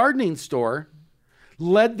this gardening store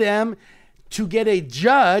led them to get a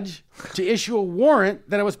judge to issue a warrant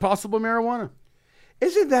that it was possible marijuana.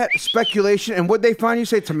 Isn't that speculation? And what they find, you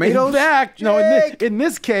say tomatoes? In fact, no. In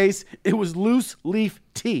this case, it was loose leaf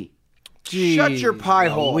tea. Shut your pie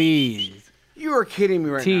hole. Please. You are kidding me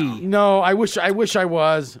right now. No, I wish I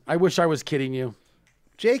was. I wish I was kidding you.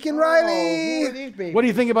 Jake and Riley. What do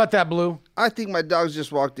you think about that, Blue? I think my dogs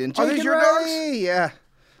just walked in. Are these your dogs? Yeah.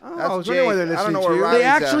 I was wondering why they're listening I don't know to where you. Riley's They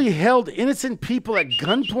actually at. held innocent people at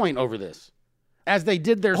gunpoint over this as they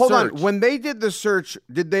did their Hold search. on. When they did the search,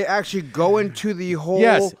 did they actually go into the whole...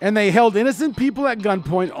 Yes, and they held innocent people at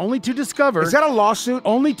gunpoint only to discover... Is that a lawsuit?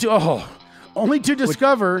 Only to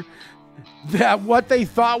discover that what they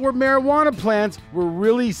thought were marijuana plants were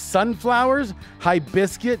really sunflowers,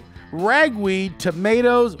 hibiscus, ragweed,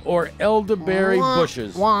 tomatoes, or elderberry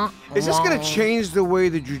bushes. Is this going to change the way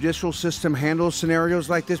the judicial system handles scenarios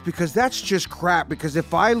like this? Because that's just crap. Because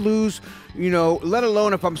if I lose, let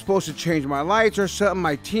alone if I'm supposed to change my lights or something,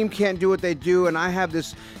 my team can't do what they do, and I have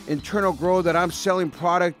this internal grow that I'm selling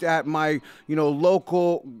product at my,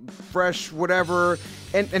 local, fresh, whatever,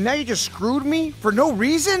 and now you just screwed me for no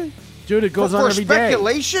reason? Dude, it goes on every day.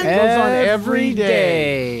 Speculation? It goes on every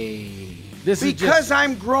day. Because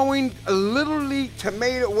I'm growing literally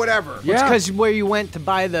tomato, whatever. Yeah. It's because where you went to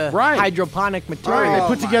buy the hydroponic material. They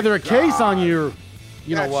put together a case on your,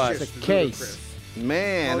 That's a case.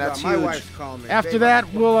 Man, that's my huge. wife's calling me. After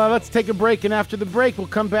that, let's take a break, and after the break, we'll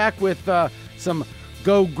come back with some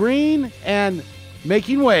Go Green and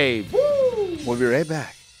Making Wave. We'll be right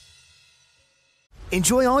back.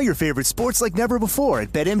 Enjoy all your favorite sports like never before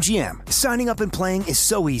at BetMGM. Signing up and playing is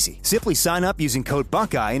so easy. Simply sign up using code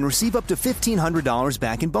Buckeye and receive up to $1,500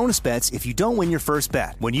 back in bonus bets if you don't win your first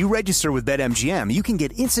bet. When you register with BetMGM, you can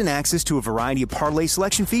get instant access to a variety of parlay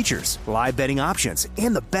selection features, live betting options,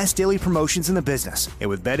 and the best daily promotions in the business. And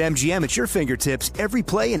with BetMGM at your fingertips, every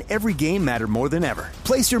play and every game matter more than ever.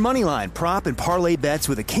 Place your moneyline, prop, and parlay bets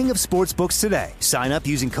with the king of sportsbooks today. Sign up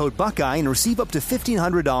using code Buckeye and receive up to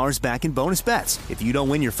 $1,500 back in bonus bets if you don't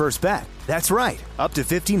win your first bet. That's right, up to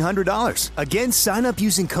 $1,500. Again, sign up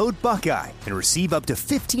using code Buckeye and receive up to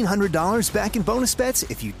 $1,500 back in bonus bets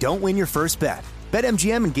if you don't win your first bet.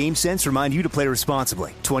 BetMGM and GameSense remind you to play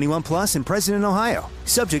responsibly. 21 plus and present in Ohio.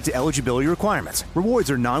 Subject to eligibility requirements.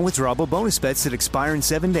 Rewards are non-withdrawable bonus bets that expire in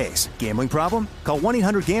 7 days. Gambling problem? Call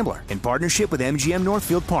 1-800-GAMBLER in partnership with MGM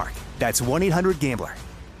Northfield Park. That's 1-800-GAMBLER.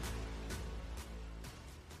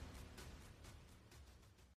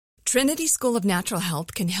 Trinity School of Natural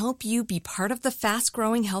Health can help you be part of the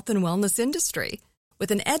fast-growing health and wellness industry.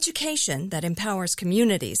 With an education that empowers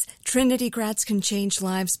communities, Trinity grads can change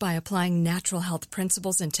lives by applying natural health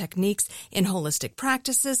principles and techniques in holistic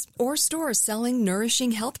practices or stores selling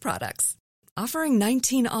nourishing health products. Offering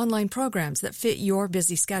 19 online programs that fit your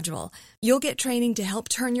busy schedule, you'll get training to help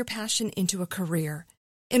turn your passion into a career.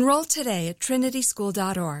 Enroll today at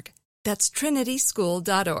trinityschool.org. That's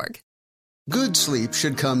trinityschool.org. Good sleep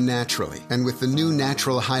should come naturally, and with the new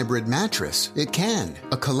Natural Hybrid mattress, it can.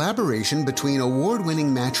 A collaboration between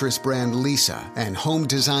award-winning mattress brand Leesa and home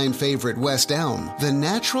design favorite West Elm, the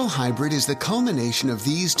Natural Hybrid is the culmination of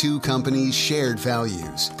these two companies' shared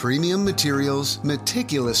values: premium materials,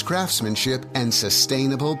 meticulous craftsmanship, and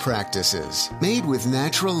sustainable practices. Made with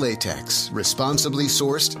natural latex, responsibly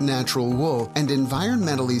sourced natural wool, and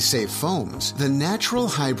environmentally safe foams, the Natural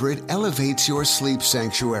Hybrid elevates your sleep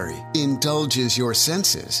sanctuary, indulges your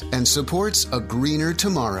senses, and supports a greener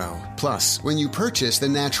tomorrow. Plus, when you purchase the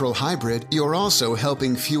Natural Hybrid, you're also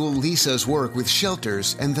helping fuel Leesa's work with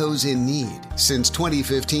shelters and those in need. Since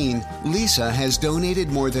 2015, Leesa has donated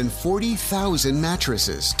more than 40,000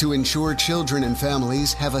 mattresses to ensure children and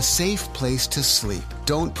families have a safe place to sleep.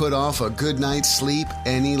 Don't put off a good night's sleep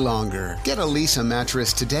any longer. Get a Leesa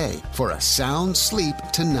mattress today for a sound sleep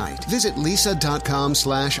tonight. Visit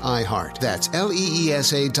leesa.com/iHeart. That's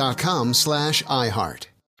LEESA.com/iHeart.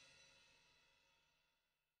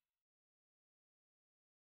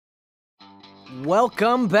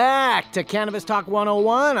 Welcome back to Cannabis Talk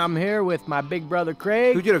 101. I'm here with my big brother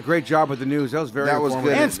Craig. You did a great job with the news. That was very informative.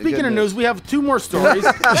 Good. And speaking of news, we have 2 more stories.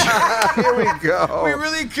 Here we go. We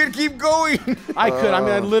really could keep going. I could.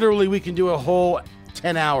 I mean, we can do a whole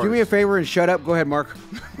 10 hours. Do me a favor and shut up. Go ahead, Mark.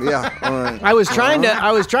 Yeah. All right. I was trying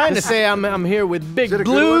to say I'm here with Big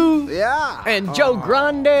Blue. Yeah. And Joe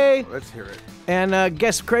Grande. Let's hear it. And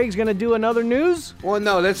guess Craig's going to do another news? Well,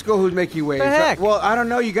 no, let's go who's making waves. The heck? Well, I don't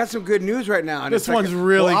know. You got some good news right now. This one's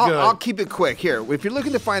really good. I'll keep it quick. Here, if you're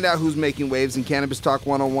looking to find out who's making waves in Cannabis Talk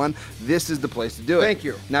 101, this is the place to do it. Thank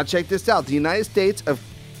you. Now, check this out. The United States of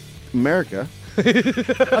America. I thought you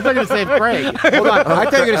were going to say Craig. Hold on. I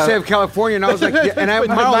thought you were going to say California, and I was like, yeah, and I'm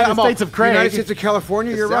United States of Craig. United States of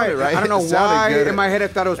California, you're right. Right. I don't know why in my head I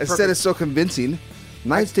thought it was perfect. I said it's so convincing.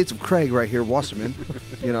 United States of Craig right here, Wasserman.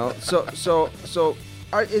 You know, so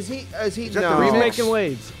is he no. He's making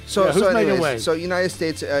waves. So United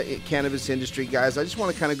States cannabis industry, guys, I just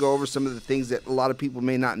want to kind of go over some of the things that a lot of people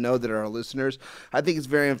may not know that are our listeners. I think it's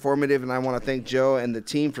very informative, and I want to thank Joe and the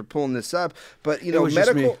team for pulling this up. But, you know,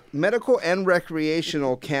 medical and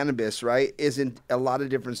recreational cannabis, right, is in a lot of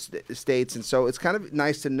different states, and so it's kind of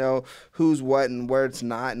nice to know who's what and where it's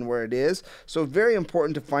not and where it is. So very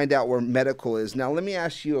important to find out where medical is. Now, let me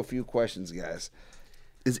ask you a few questions, guys.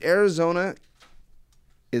 Is Arizona...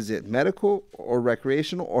 Is it medical or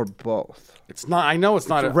recreational or both? It's not. I know it's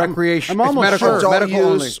not. It's recreational. I'm almost medical, sure. Medical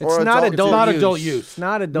only. It's not adult use.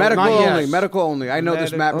 Not adult. Medical only. Medical only. I know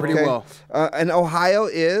this map pretty well. And Ohio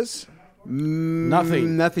is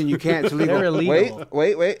nothing. Nothing. You can't. It's illegal. They're illegal.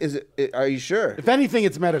 Wait. Is it? Are you sure? If anything,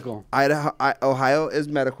 it's medical. Ohio is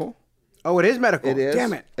medical. Oh, it is medical. It is.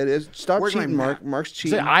 Damn it. It is. Stop cheating, Mark. Mark's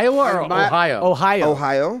cheating. Is it Iowa or Ohio?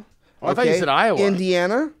 Ohio. Oh, I thought you said Iowa.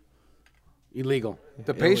 Indiana. Illegal.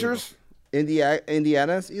 The Pacers.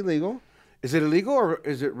 Indiana's illegal. Is it illegal or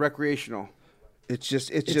is it recreational? It's just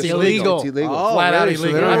illegal. It's illegal. Oh, flat out really?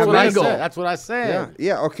 illegal. That's what I said.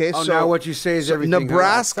 Yeah. Okay. Oh, so now what you say is everything.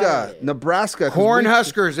 Nebraska. Corn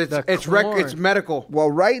Huskers. It's medical. Well,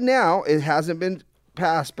 right now it hasn't been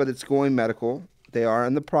passed, but it's going medical. They are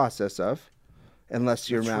in the process of, unless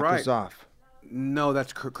your map is off. No,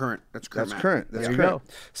 that's current. That's current. That's current. That's current.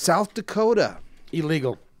 South Dakota.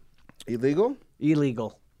 Illegal. Illegal.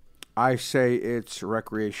 I say it's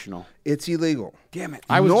recreational. It's illegal. Damn it.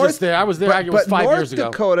 I was just there. I was there. It was 5 years ago.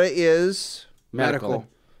 North Dakota is Medical.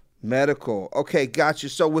 Medical. Okay, gotcha.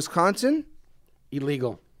 So Wisconsin?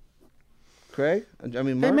 Illegal. Craig? I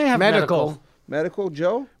mean, They Mark? may have medical. Medical,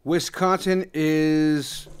 Joe? Wisconsin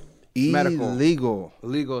is medical. Illegal.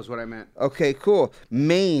 Illegal is what I meant. Okay, cool.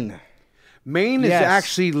 Maine. Maine is Yes,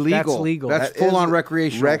 actually legal. that's legal. That's That full is on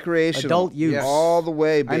recreational. Recreational. Adult use. Yes. All the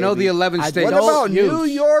way, baby. I know the 11 states. What about use. New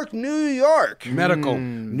York, New York? Medical.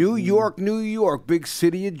 New York, New York, big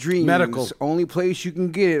city of dreams. Medical. Only place you can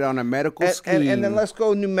get it on a medical scheme. And then let's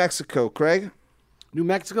go New Mexico, Craig. New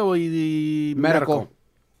Mexico, the Medical.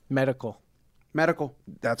 Medical.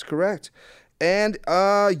 That's correct. And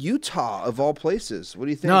Utah, of all places. What do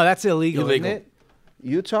you think? No, that's illegal, Illegal. isn't it?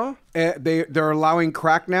 Utah? They're allowing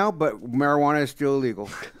crack now, but marijuana is still illegal.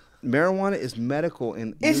 Marijuana is medical in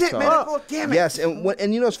Utah. Is it medical? Damn it. Yes,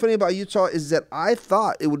 and you know what's funny about Utah is that I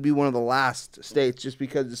thought it would be one of the last states just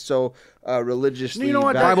because it's so religiously. You know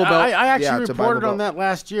what? Bible Belt. I actually Yeah, it's a reported Bible on Belt. that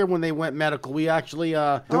last year when they went medical. We actually.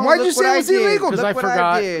 Then why'd you say it was illegal? Because I Look what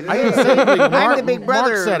forgot. I did. didn't say illegal. I'm the big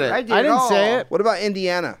brother. Mark said it. I did I didn't all. say it. What about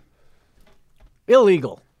Indiana,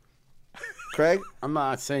 Illegal. Craig? I'm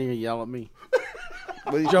not saying you yell at me.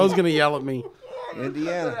 What do you Joe's think? going to yell at me.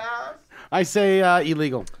 Indiana. I say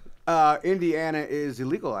illegal. Indiana is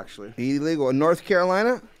illegal, actually. Illegal. And North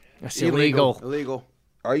Carolina? That's illegal. Illegal.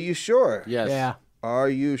 Are you sure? Yes. Yeah. Are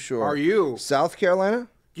you sure? Are you? South Carolina?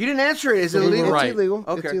 You didn't answer it. Is it We were illegal? right. It's illegal.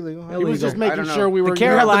 Okay. It's illegal. He was just I making don't know. sure we were. The You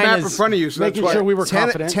have the map in Carolinas- front of you, so Making that's sure why. we were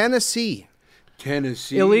confident. Tennessee.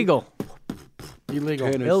 Tennessee. Illegal.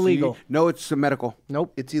 Illegal. Tennessee. Illegal. No, it's the medical.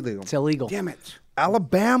 Nope. It's illegal. It's illegal. Damn it.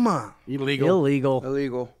 Alabama. Illegal. Illegal.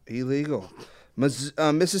 Illegal. Illegal.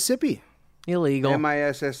 Mississippi. Illegal.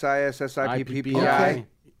 MISSISSIPPI. Okay.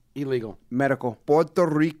 Illegal. Medical. Puerto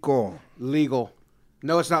Rico. Legal.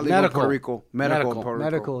 No, it's not legal Medical. in Puerto Rico. Medical. in Puerto Rico.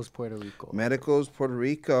 Medical is Puerto Rico. Medical's Puerto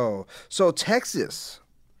Rico. So Texas.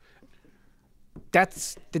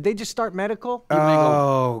 Did they just start medical?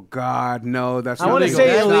 Oh God, no! That's I not wanna legal. say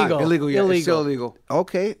That's not illegal. Illegal, yeah, Illegal. it's still illegal.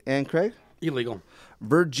 Okay. And Craig? Illegal.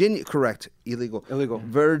 Virginia. Correct. Illegal. Illegal.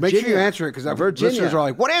 Virginia. Make sure you answer it because Virginia. listeners are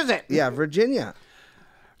like, "What is it?" Yeah, Virginia.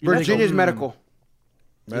 Virginia's medical.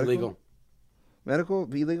 Illegal. Medical?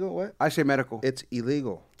 Illegal? What? I say medical. It's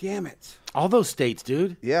illegal. Damn it! All those states,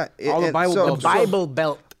 dude. Yeah. All the and Bible so- Belt. Bible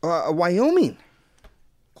Belt. Wyoming.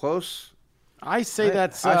 Close. I say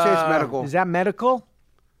that's. I say it's medical. Is that medical?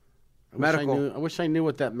 medical. I wish I knew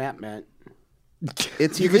what that map meant.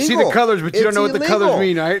 It's You illegal. can see the colors, but you don't It's know what the illegal. colors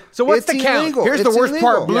mean, right? So what's It's the count? illegal. Here's It's the worst illegal.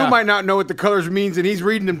 part. Blue Yeah. might not know what the colors means, and he's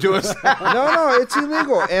reading them to us. No, it's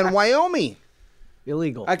illegal. And Wyoming.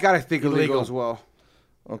 Illegal. I gotta think illegal, Illegal. as well.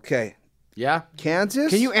 Okay. Yeah. Kansas.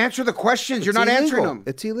 Can you answer the questions? You're It's not illegal. answering them.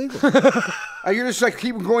 It's illegal. You're just like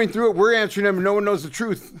keep going through it. We're answering them, and no one knows the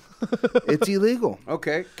truth. It's illegal.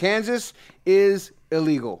 Okay, Kansas is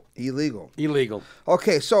illegal. Illegal. Illegal.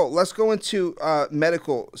 Okay, so let's go into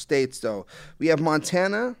medical states, though. We have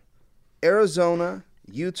Montana, Arizona,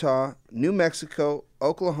 Utah, New Mexico,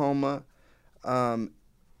 Oklahoma,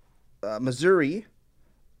 Missouri,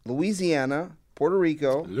 Louisiana, Puerto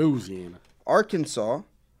Rico, Louisiana, Arkansas,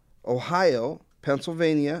 Ohio,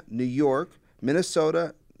 Pennsylvania, New York,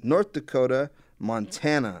 Minnesota, North Dakota,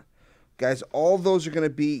 Montana. Guys, all those are going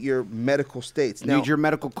to be your medical states. Now, Need your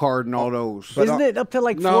medical card and all those. But, Isn't it up to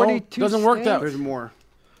like no, 42 doesn't work that- states? There's more.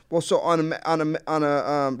 well, so on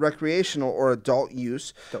a recreational or adult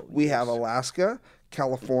use, we have Alaska,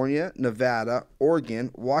 California, Nevada,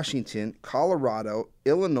 Oregon, Washington, Colorado,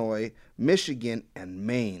 Illinois, Michigan, and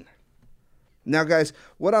Maine. Now, guys,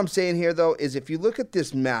 what I'm saying here, though, is if you look at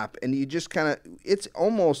this map and you just kind of, it's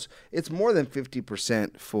more than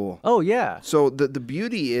 50% full. Oh, yeah. So the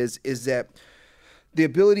beauty is that the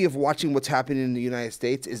ability of watching what's happening in the United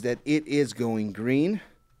States is that it is going green.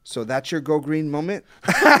 So that's your go green moment.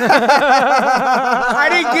 I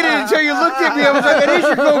didn't get it until you looked at me. I was like, "That is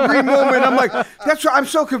your go green moment." I'm like, "That's right." I'm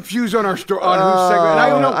so confused on our whose segment.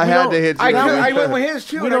 I had to hit you. I went with his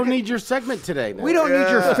too. We and I don't could- need your segment today, man. We don't need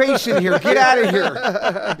your face in here. Get out of here.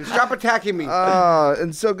 Stop attacking me.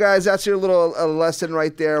 And so, guys, that's your little lesson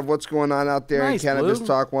right there of what's going on out there Nice, in Cannabis Blue.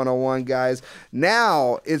 Talk 101, guys.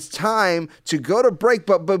 Now it's time to go to break.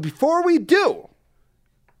 But before we do,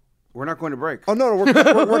 We're not going to break. oh no,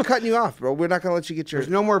 we're cutting you off, bro. We're not going to let you get your. There's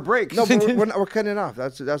no more breaks. No, but we're cutting it off.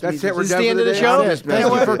 That's it. me We're just- done the for end of the day. show? I'm That's just it. Thank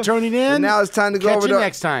messing you with for you. tuning in. And now it's time to go Catch over you to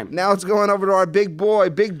next time. Now it's going over to our big boy,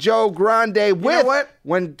 Big Joe Grande. With what?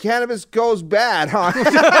 When cannabis goes bad, huh?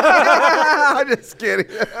 I'm just kidding.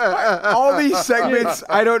 All these segments,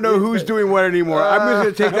 I don't know who's doing what anymore. I'm just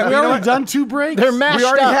going to take that. Have we You know already what? done 2 breaks? They're mashed We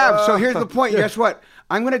already up. have. So here's the point. Guess what?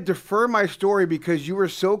 I'm going to defer my story because you were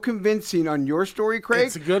so convincing on your story, Craig.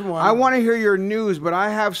 It's a good one. I want to hear your news, but I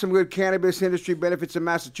have some good cannabis industry benefits in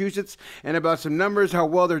Massachusetts and about some numbers, how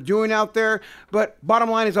well they're doing out there. But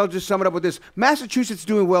bottom line is, I'll just sum it up with this. Massachusetts is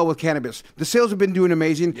doing well with cannabis. The sales have been doing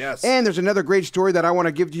amazing. Yes. And there's another great story that I want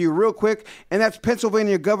to give to you real quick, and that's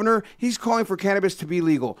Pennsylvania governor. He's calling for cannabis to be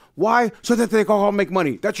legal. Why? So that they can all make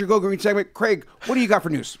money. That's your Go Green segment. Craig, what do you got for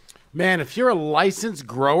news? Man, if you're a licensed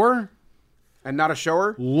grower and not a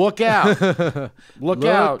shower, look out. Look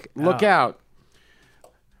out.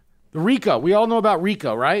 The RICO. We all know about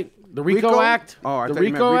RICO, right? The RICO Act. Oh, I the thought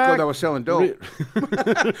you meant RICO that was selling dope.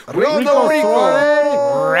 We all know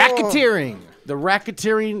RICO. Racketeering. The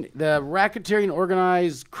Racketeering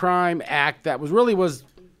Organized Crime Act that was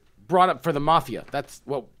brought up for the mafia. That's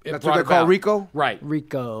what they call RICO? Right.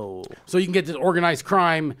 RICO. So you can get this organized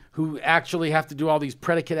crime who actually have to do all these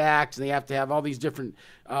predicate acts, and they have to have all these different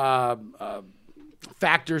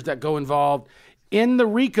factors that go involved. In the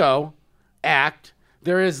RICO Act,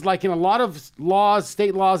 there is, like in a lot of laws,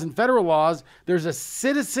 state laws and federal laws, there's a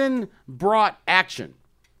citizen-brought action.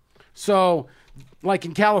 So, like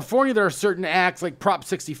in California, there are certain acts like Prop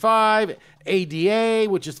 65, ADA,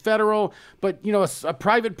 which is federal, but a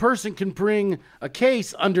private person can bring a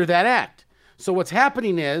case under that act. So what's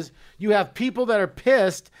happening is you have people that are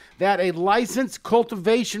pissed that a licensed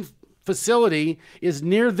cultivation facility is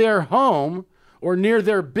near their home or near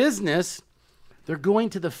their business. They're going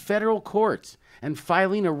to the federal courts and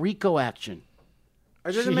filing a RICO action.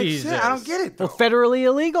 It doesn't make sense. I don't get it, though. Well, federally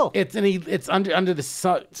illegal. It's under the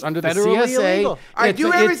federally CSA. Illegal. I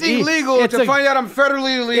do everything legal to find out I'm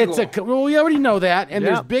federally illegal. Well, we already know that, and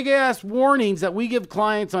there's big ass warnings that we give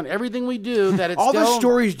clients on everything we do. That it's all this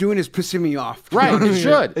story's doing is pissing me off. Right? It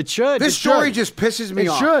should. It should. This story just pisses me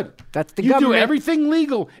off. It should. That's the you government. do everything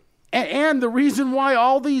legal, and the reason why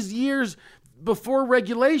all these years before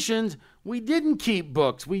regulations. We didn't keep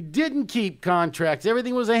books. We didn't keep contracts.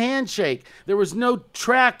 Everything was a handshake. There was no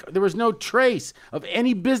track. There was no trace of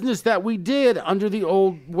any business that we did under the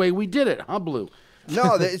old way we did it, huh, Blue?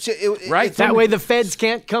 No, right. It's that way the feds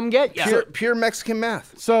can't come get you. Pure Mexican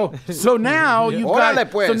math. So now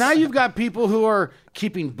you've got people who are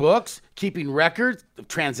keeping books, keeping records of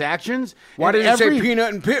transactions. Why did it say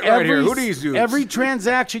Peanut and Pit right here? Who do these dudes? Every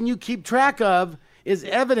transaction you keep track of is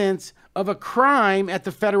evidence of a crime at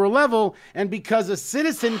the federal level, and because a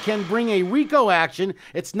citizen can bring a RICO action,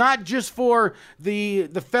 it's not just for the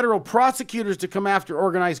federal prosecutors to come after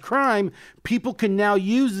organized crime. People can now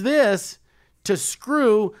use this to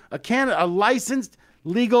screw a licensed,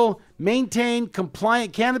 legal, maintained,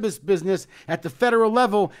 compliant cannabis business at the federal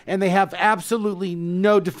level, and they have absolutely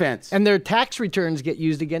no defense. And their tax returns get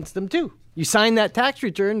used against them too. You sign that tax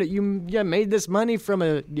return that you made this money from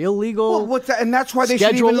an illegal. Well, what's that? And that's why they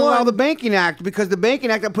should even allow the Banking Act, because the Banking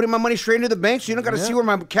Act, I'm putting my money straight into the bank, so you don't got to see where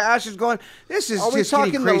my cash is going. This is Are we just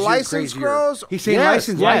talking getting the crazier license and grows? He's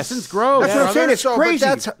saying license grows. That's what I'm saying. It's crazy.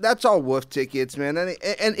 But that's all wolf tickets, man. And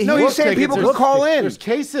he's saying people can call in. There's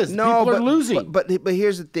cases. No, people are losing. But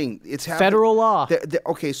here's the thing. It's federal law.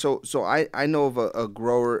 Okay, so I know of a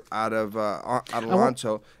grower out of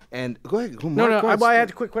Alonso. And go ahead. I had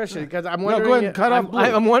a quick question because I'm wondering. Go ahead and cut off Blue.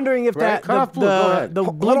 I'm wondering if the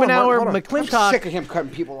Blumenauer McClintock. I'm sick of him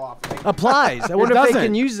cutting people off. Applies. I wonder if they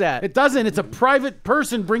can use that. It doesn't. It's a private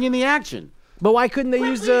person bringing the action. But why couldn't they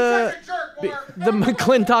use the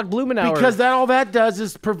McClintock Blumenauer? Because all that does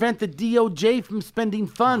is prevent the DOJ from spending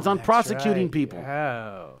funds on prosecuting people.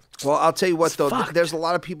 Oh. Well, I'll tell you what, though. There's a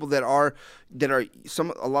lot of people a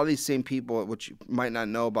lot of these same people, which you might not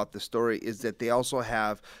know about the story, is that they also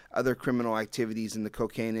have other criminal activities in the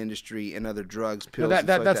cocaine industry and other drugs, pills. No,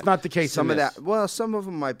 that's not the case. Some of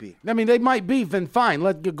them might be. I mean, they might be. Then fine,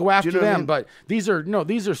 let's go after them. I mean? But these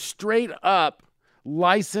are straight up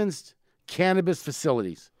licensed cannabis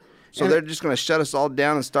facilities. So they're just going to shut us all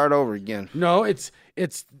down and start over again. No, it's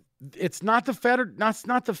not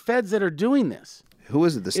the feds that are doing this. Who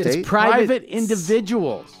is it? The state? It's private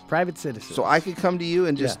individuals, private citizens. So I could come to you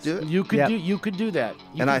and just do it. You could do that.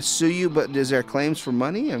 I sue you, but is there claims for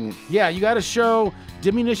money? I mean, yeah, you got to show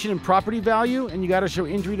diminution in property value, and you got to show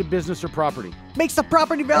injury to business or property. Makes the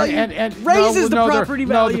property value and raises the property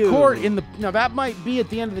value. No, the court that might be at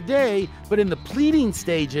the end of the day, but in the pleading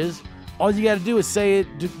stages. All you got to do is say it,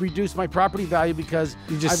 reduce my property value because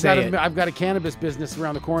I've got a cannabis business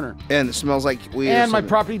around the corner. And it smells like weed. And my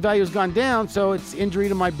property value has gone down, so it's injury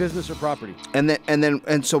to my business or property.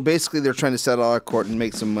 And so basically they're trying to settle out of court and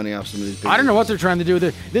make some money off some of these people. I don't know what they're trying to do.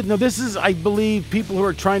 This is, I believe, people who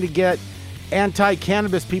are trying to get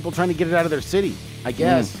anti-cannabis people trying to get it out of their city, I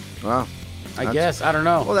guess. Wow. I guess. I don't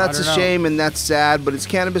know. Well, that's a shame and that's sad, but it's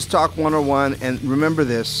Cannabis Talk 101. And remember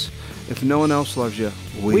this, if no one else loves you,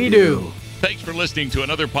 we do. Thanks for listening to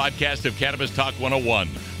another podcast of Cannabis Talk 101,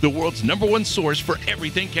 the world's #1 source for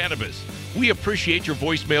everything cannabis. We appreciate your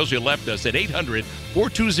voicemails you left us at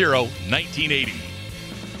 800-420-1980.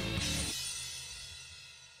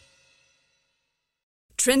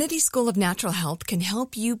 Trinity School of Natural Health can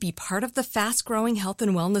help you be part of the fast-growing health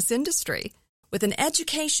and wellness industry. With an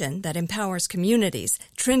education that empowers communities,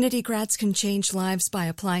 Trinity grads can change lives by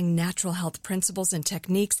applying natural health principles and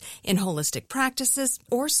techniques in holistic practices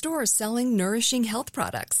or stores selling nourishing health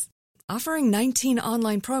products. Offering 19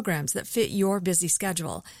 online programs that fit your busy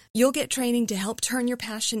schedule, you'll get training to help turn your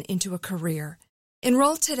passion into a career.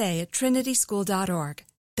 Enroll today at trinityschool.org.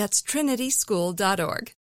 That's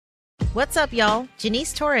trinityschool.org. What's up, y'all?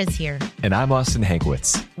 Janice Torres here. And I'm Austin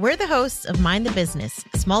Hankwitz. We're the hosts of Mind the Business,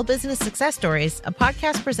 Small Business Success Stories, a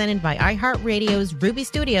podcast presented by iHeartRadio's Ruby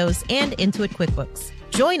Studios and Intuit QuickBooks.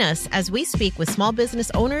 Join us as we speak with small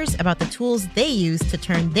business owners about the tools they use to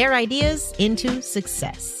turn their ideas into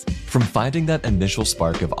success. From finding that initial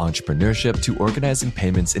spark of entrepreneurship to organizing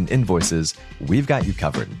payments and invoices, we've got you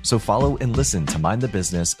covered. So follow and listen to Mind the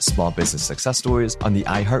Business, Small Business Success Stories on the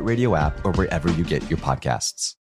iHeartRadio app or wherever you get your podcasts.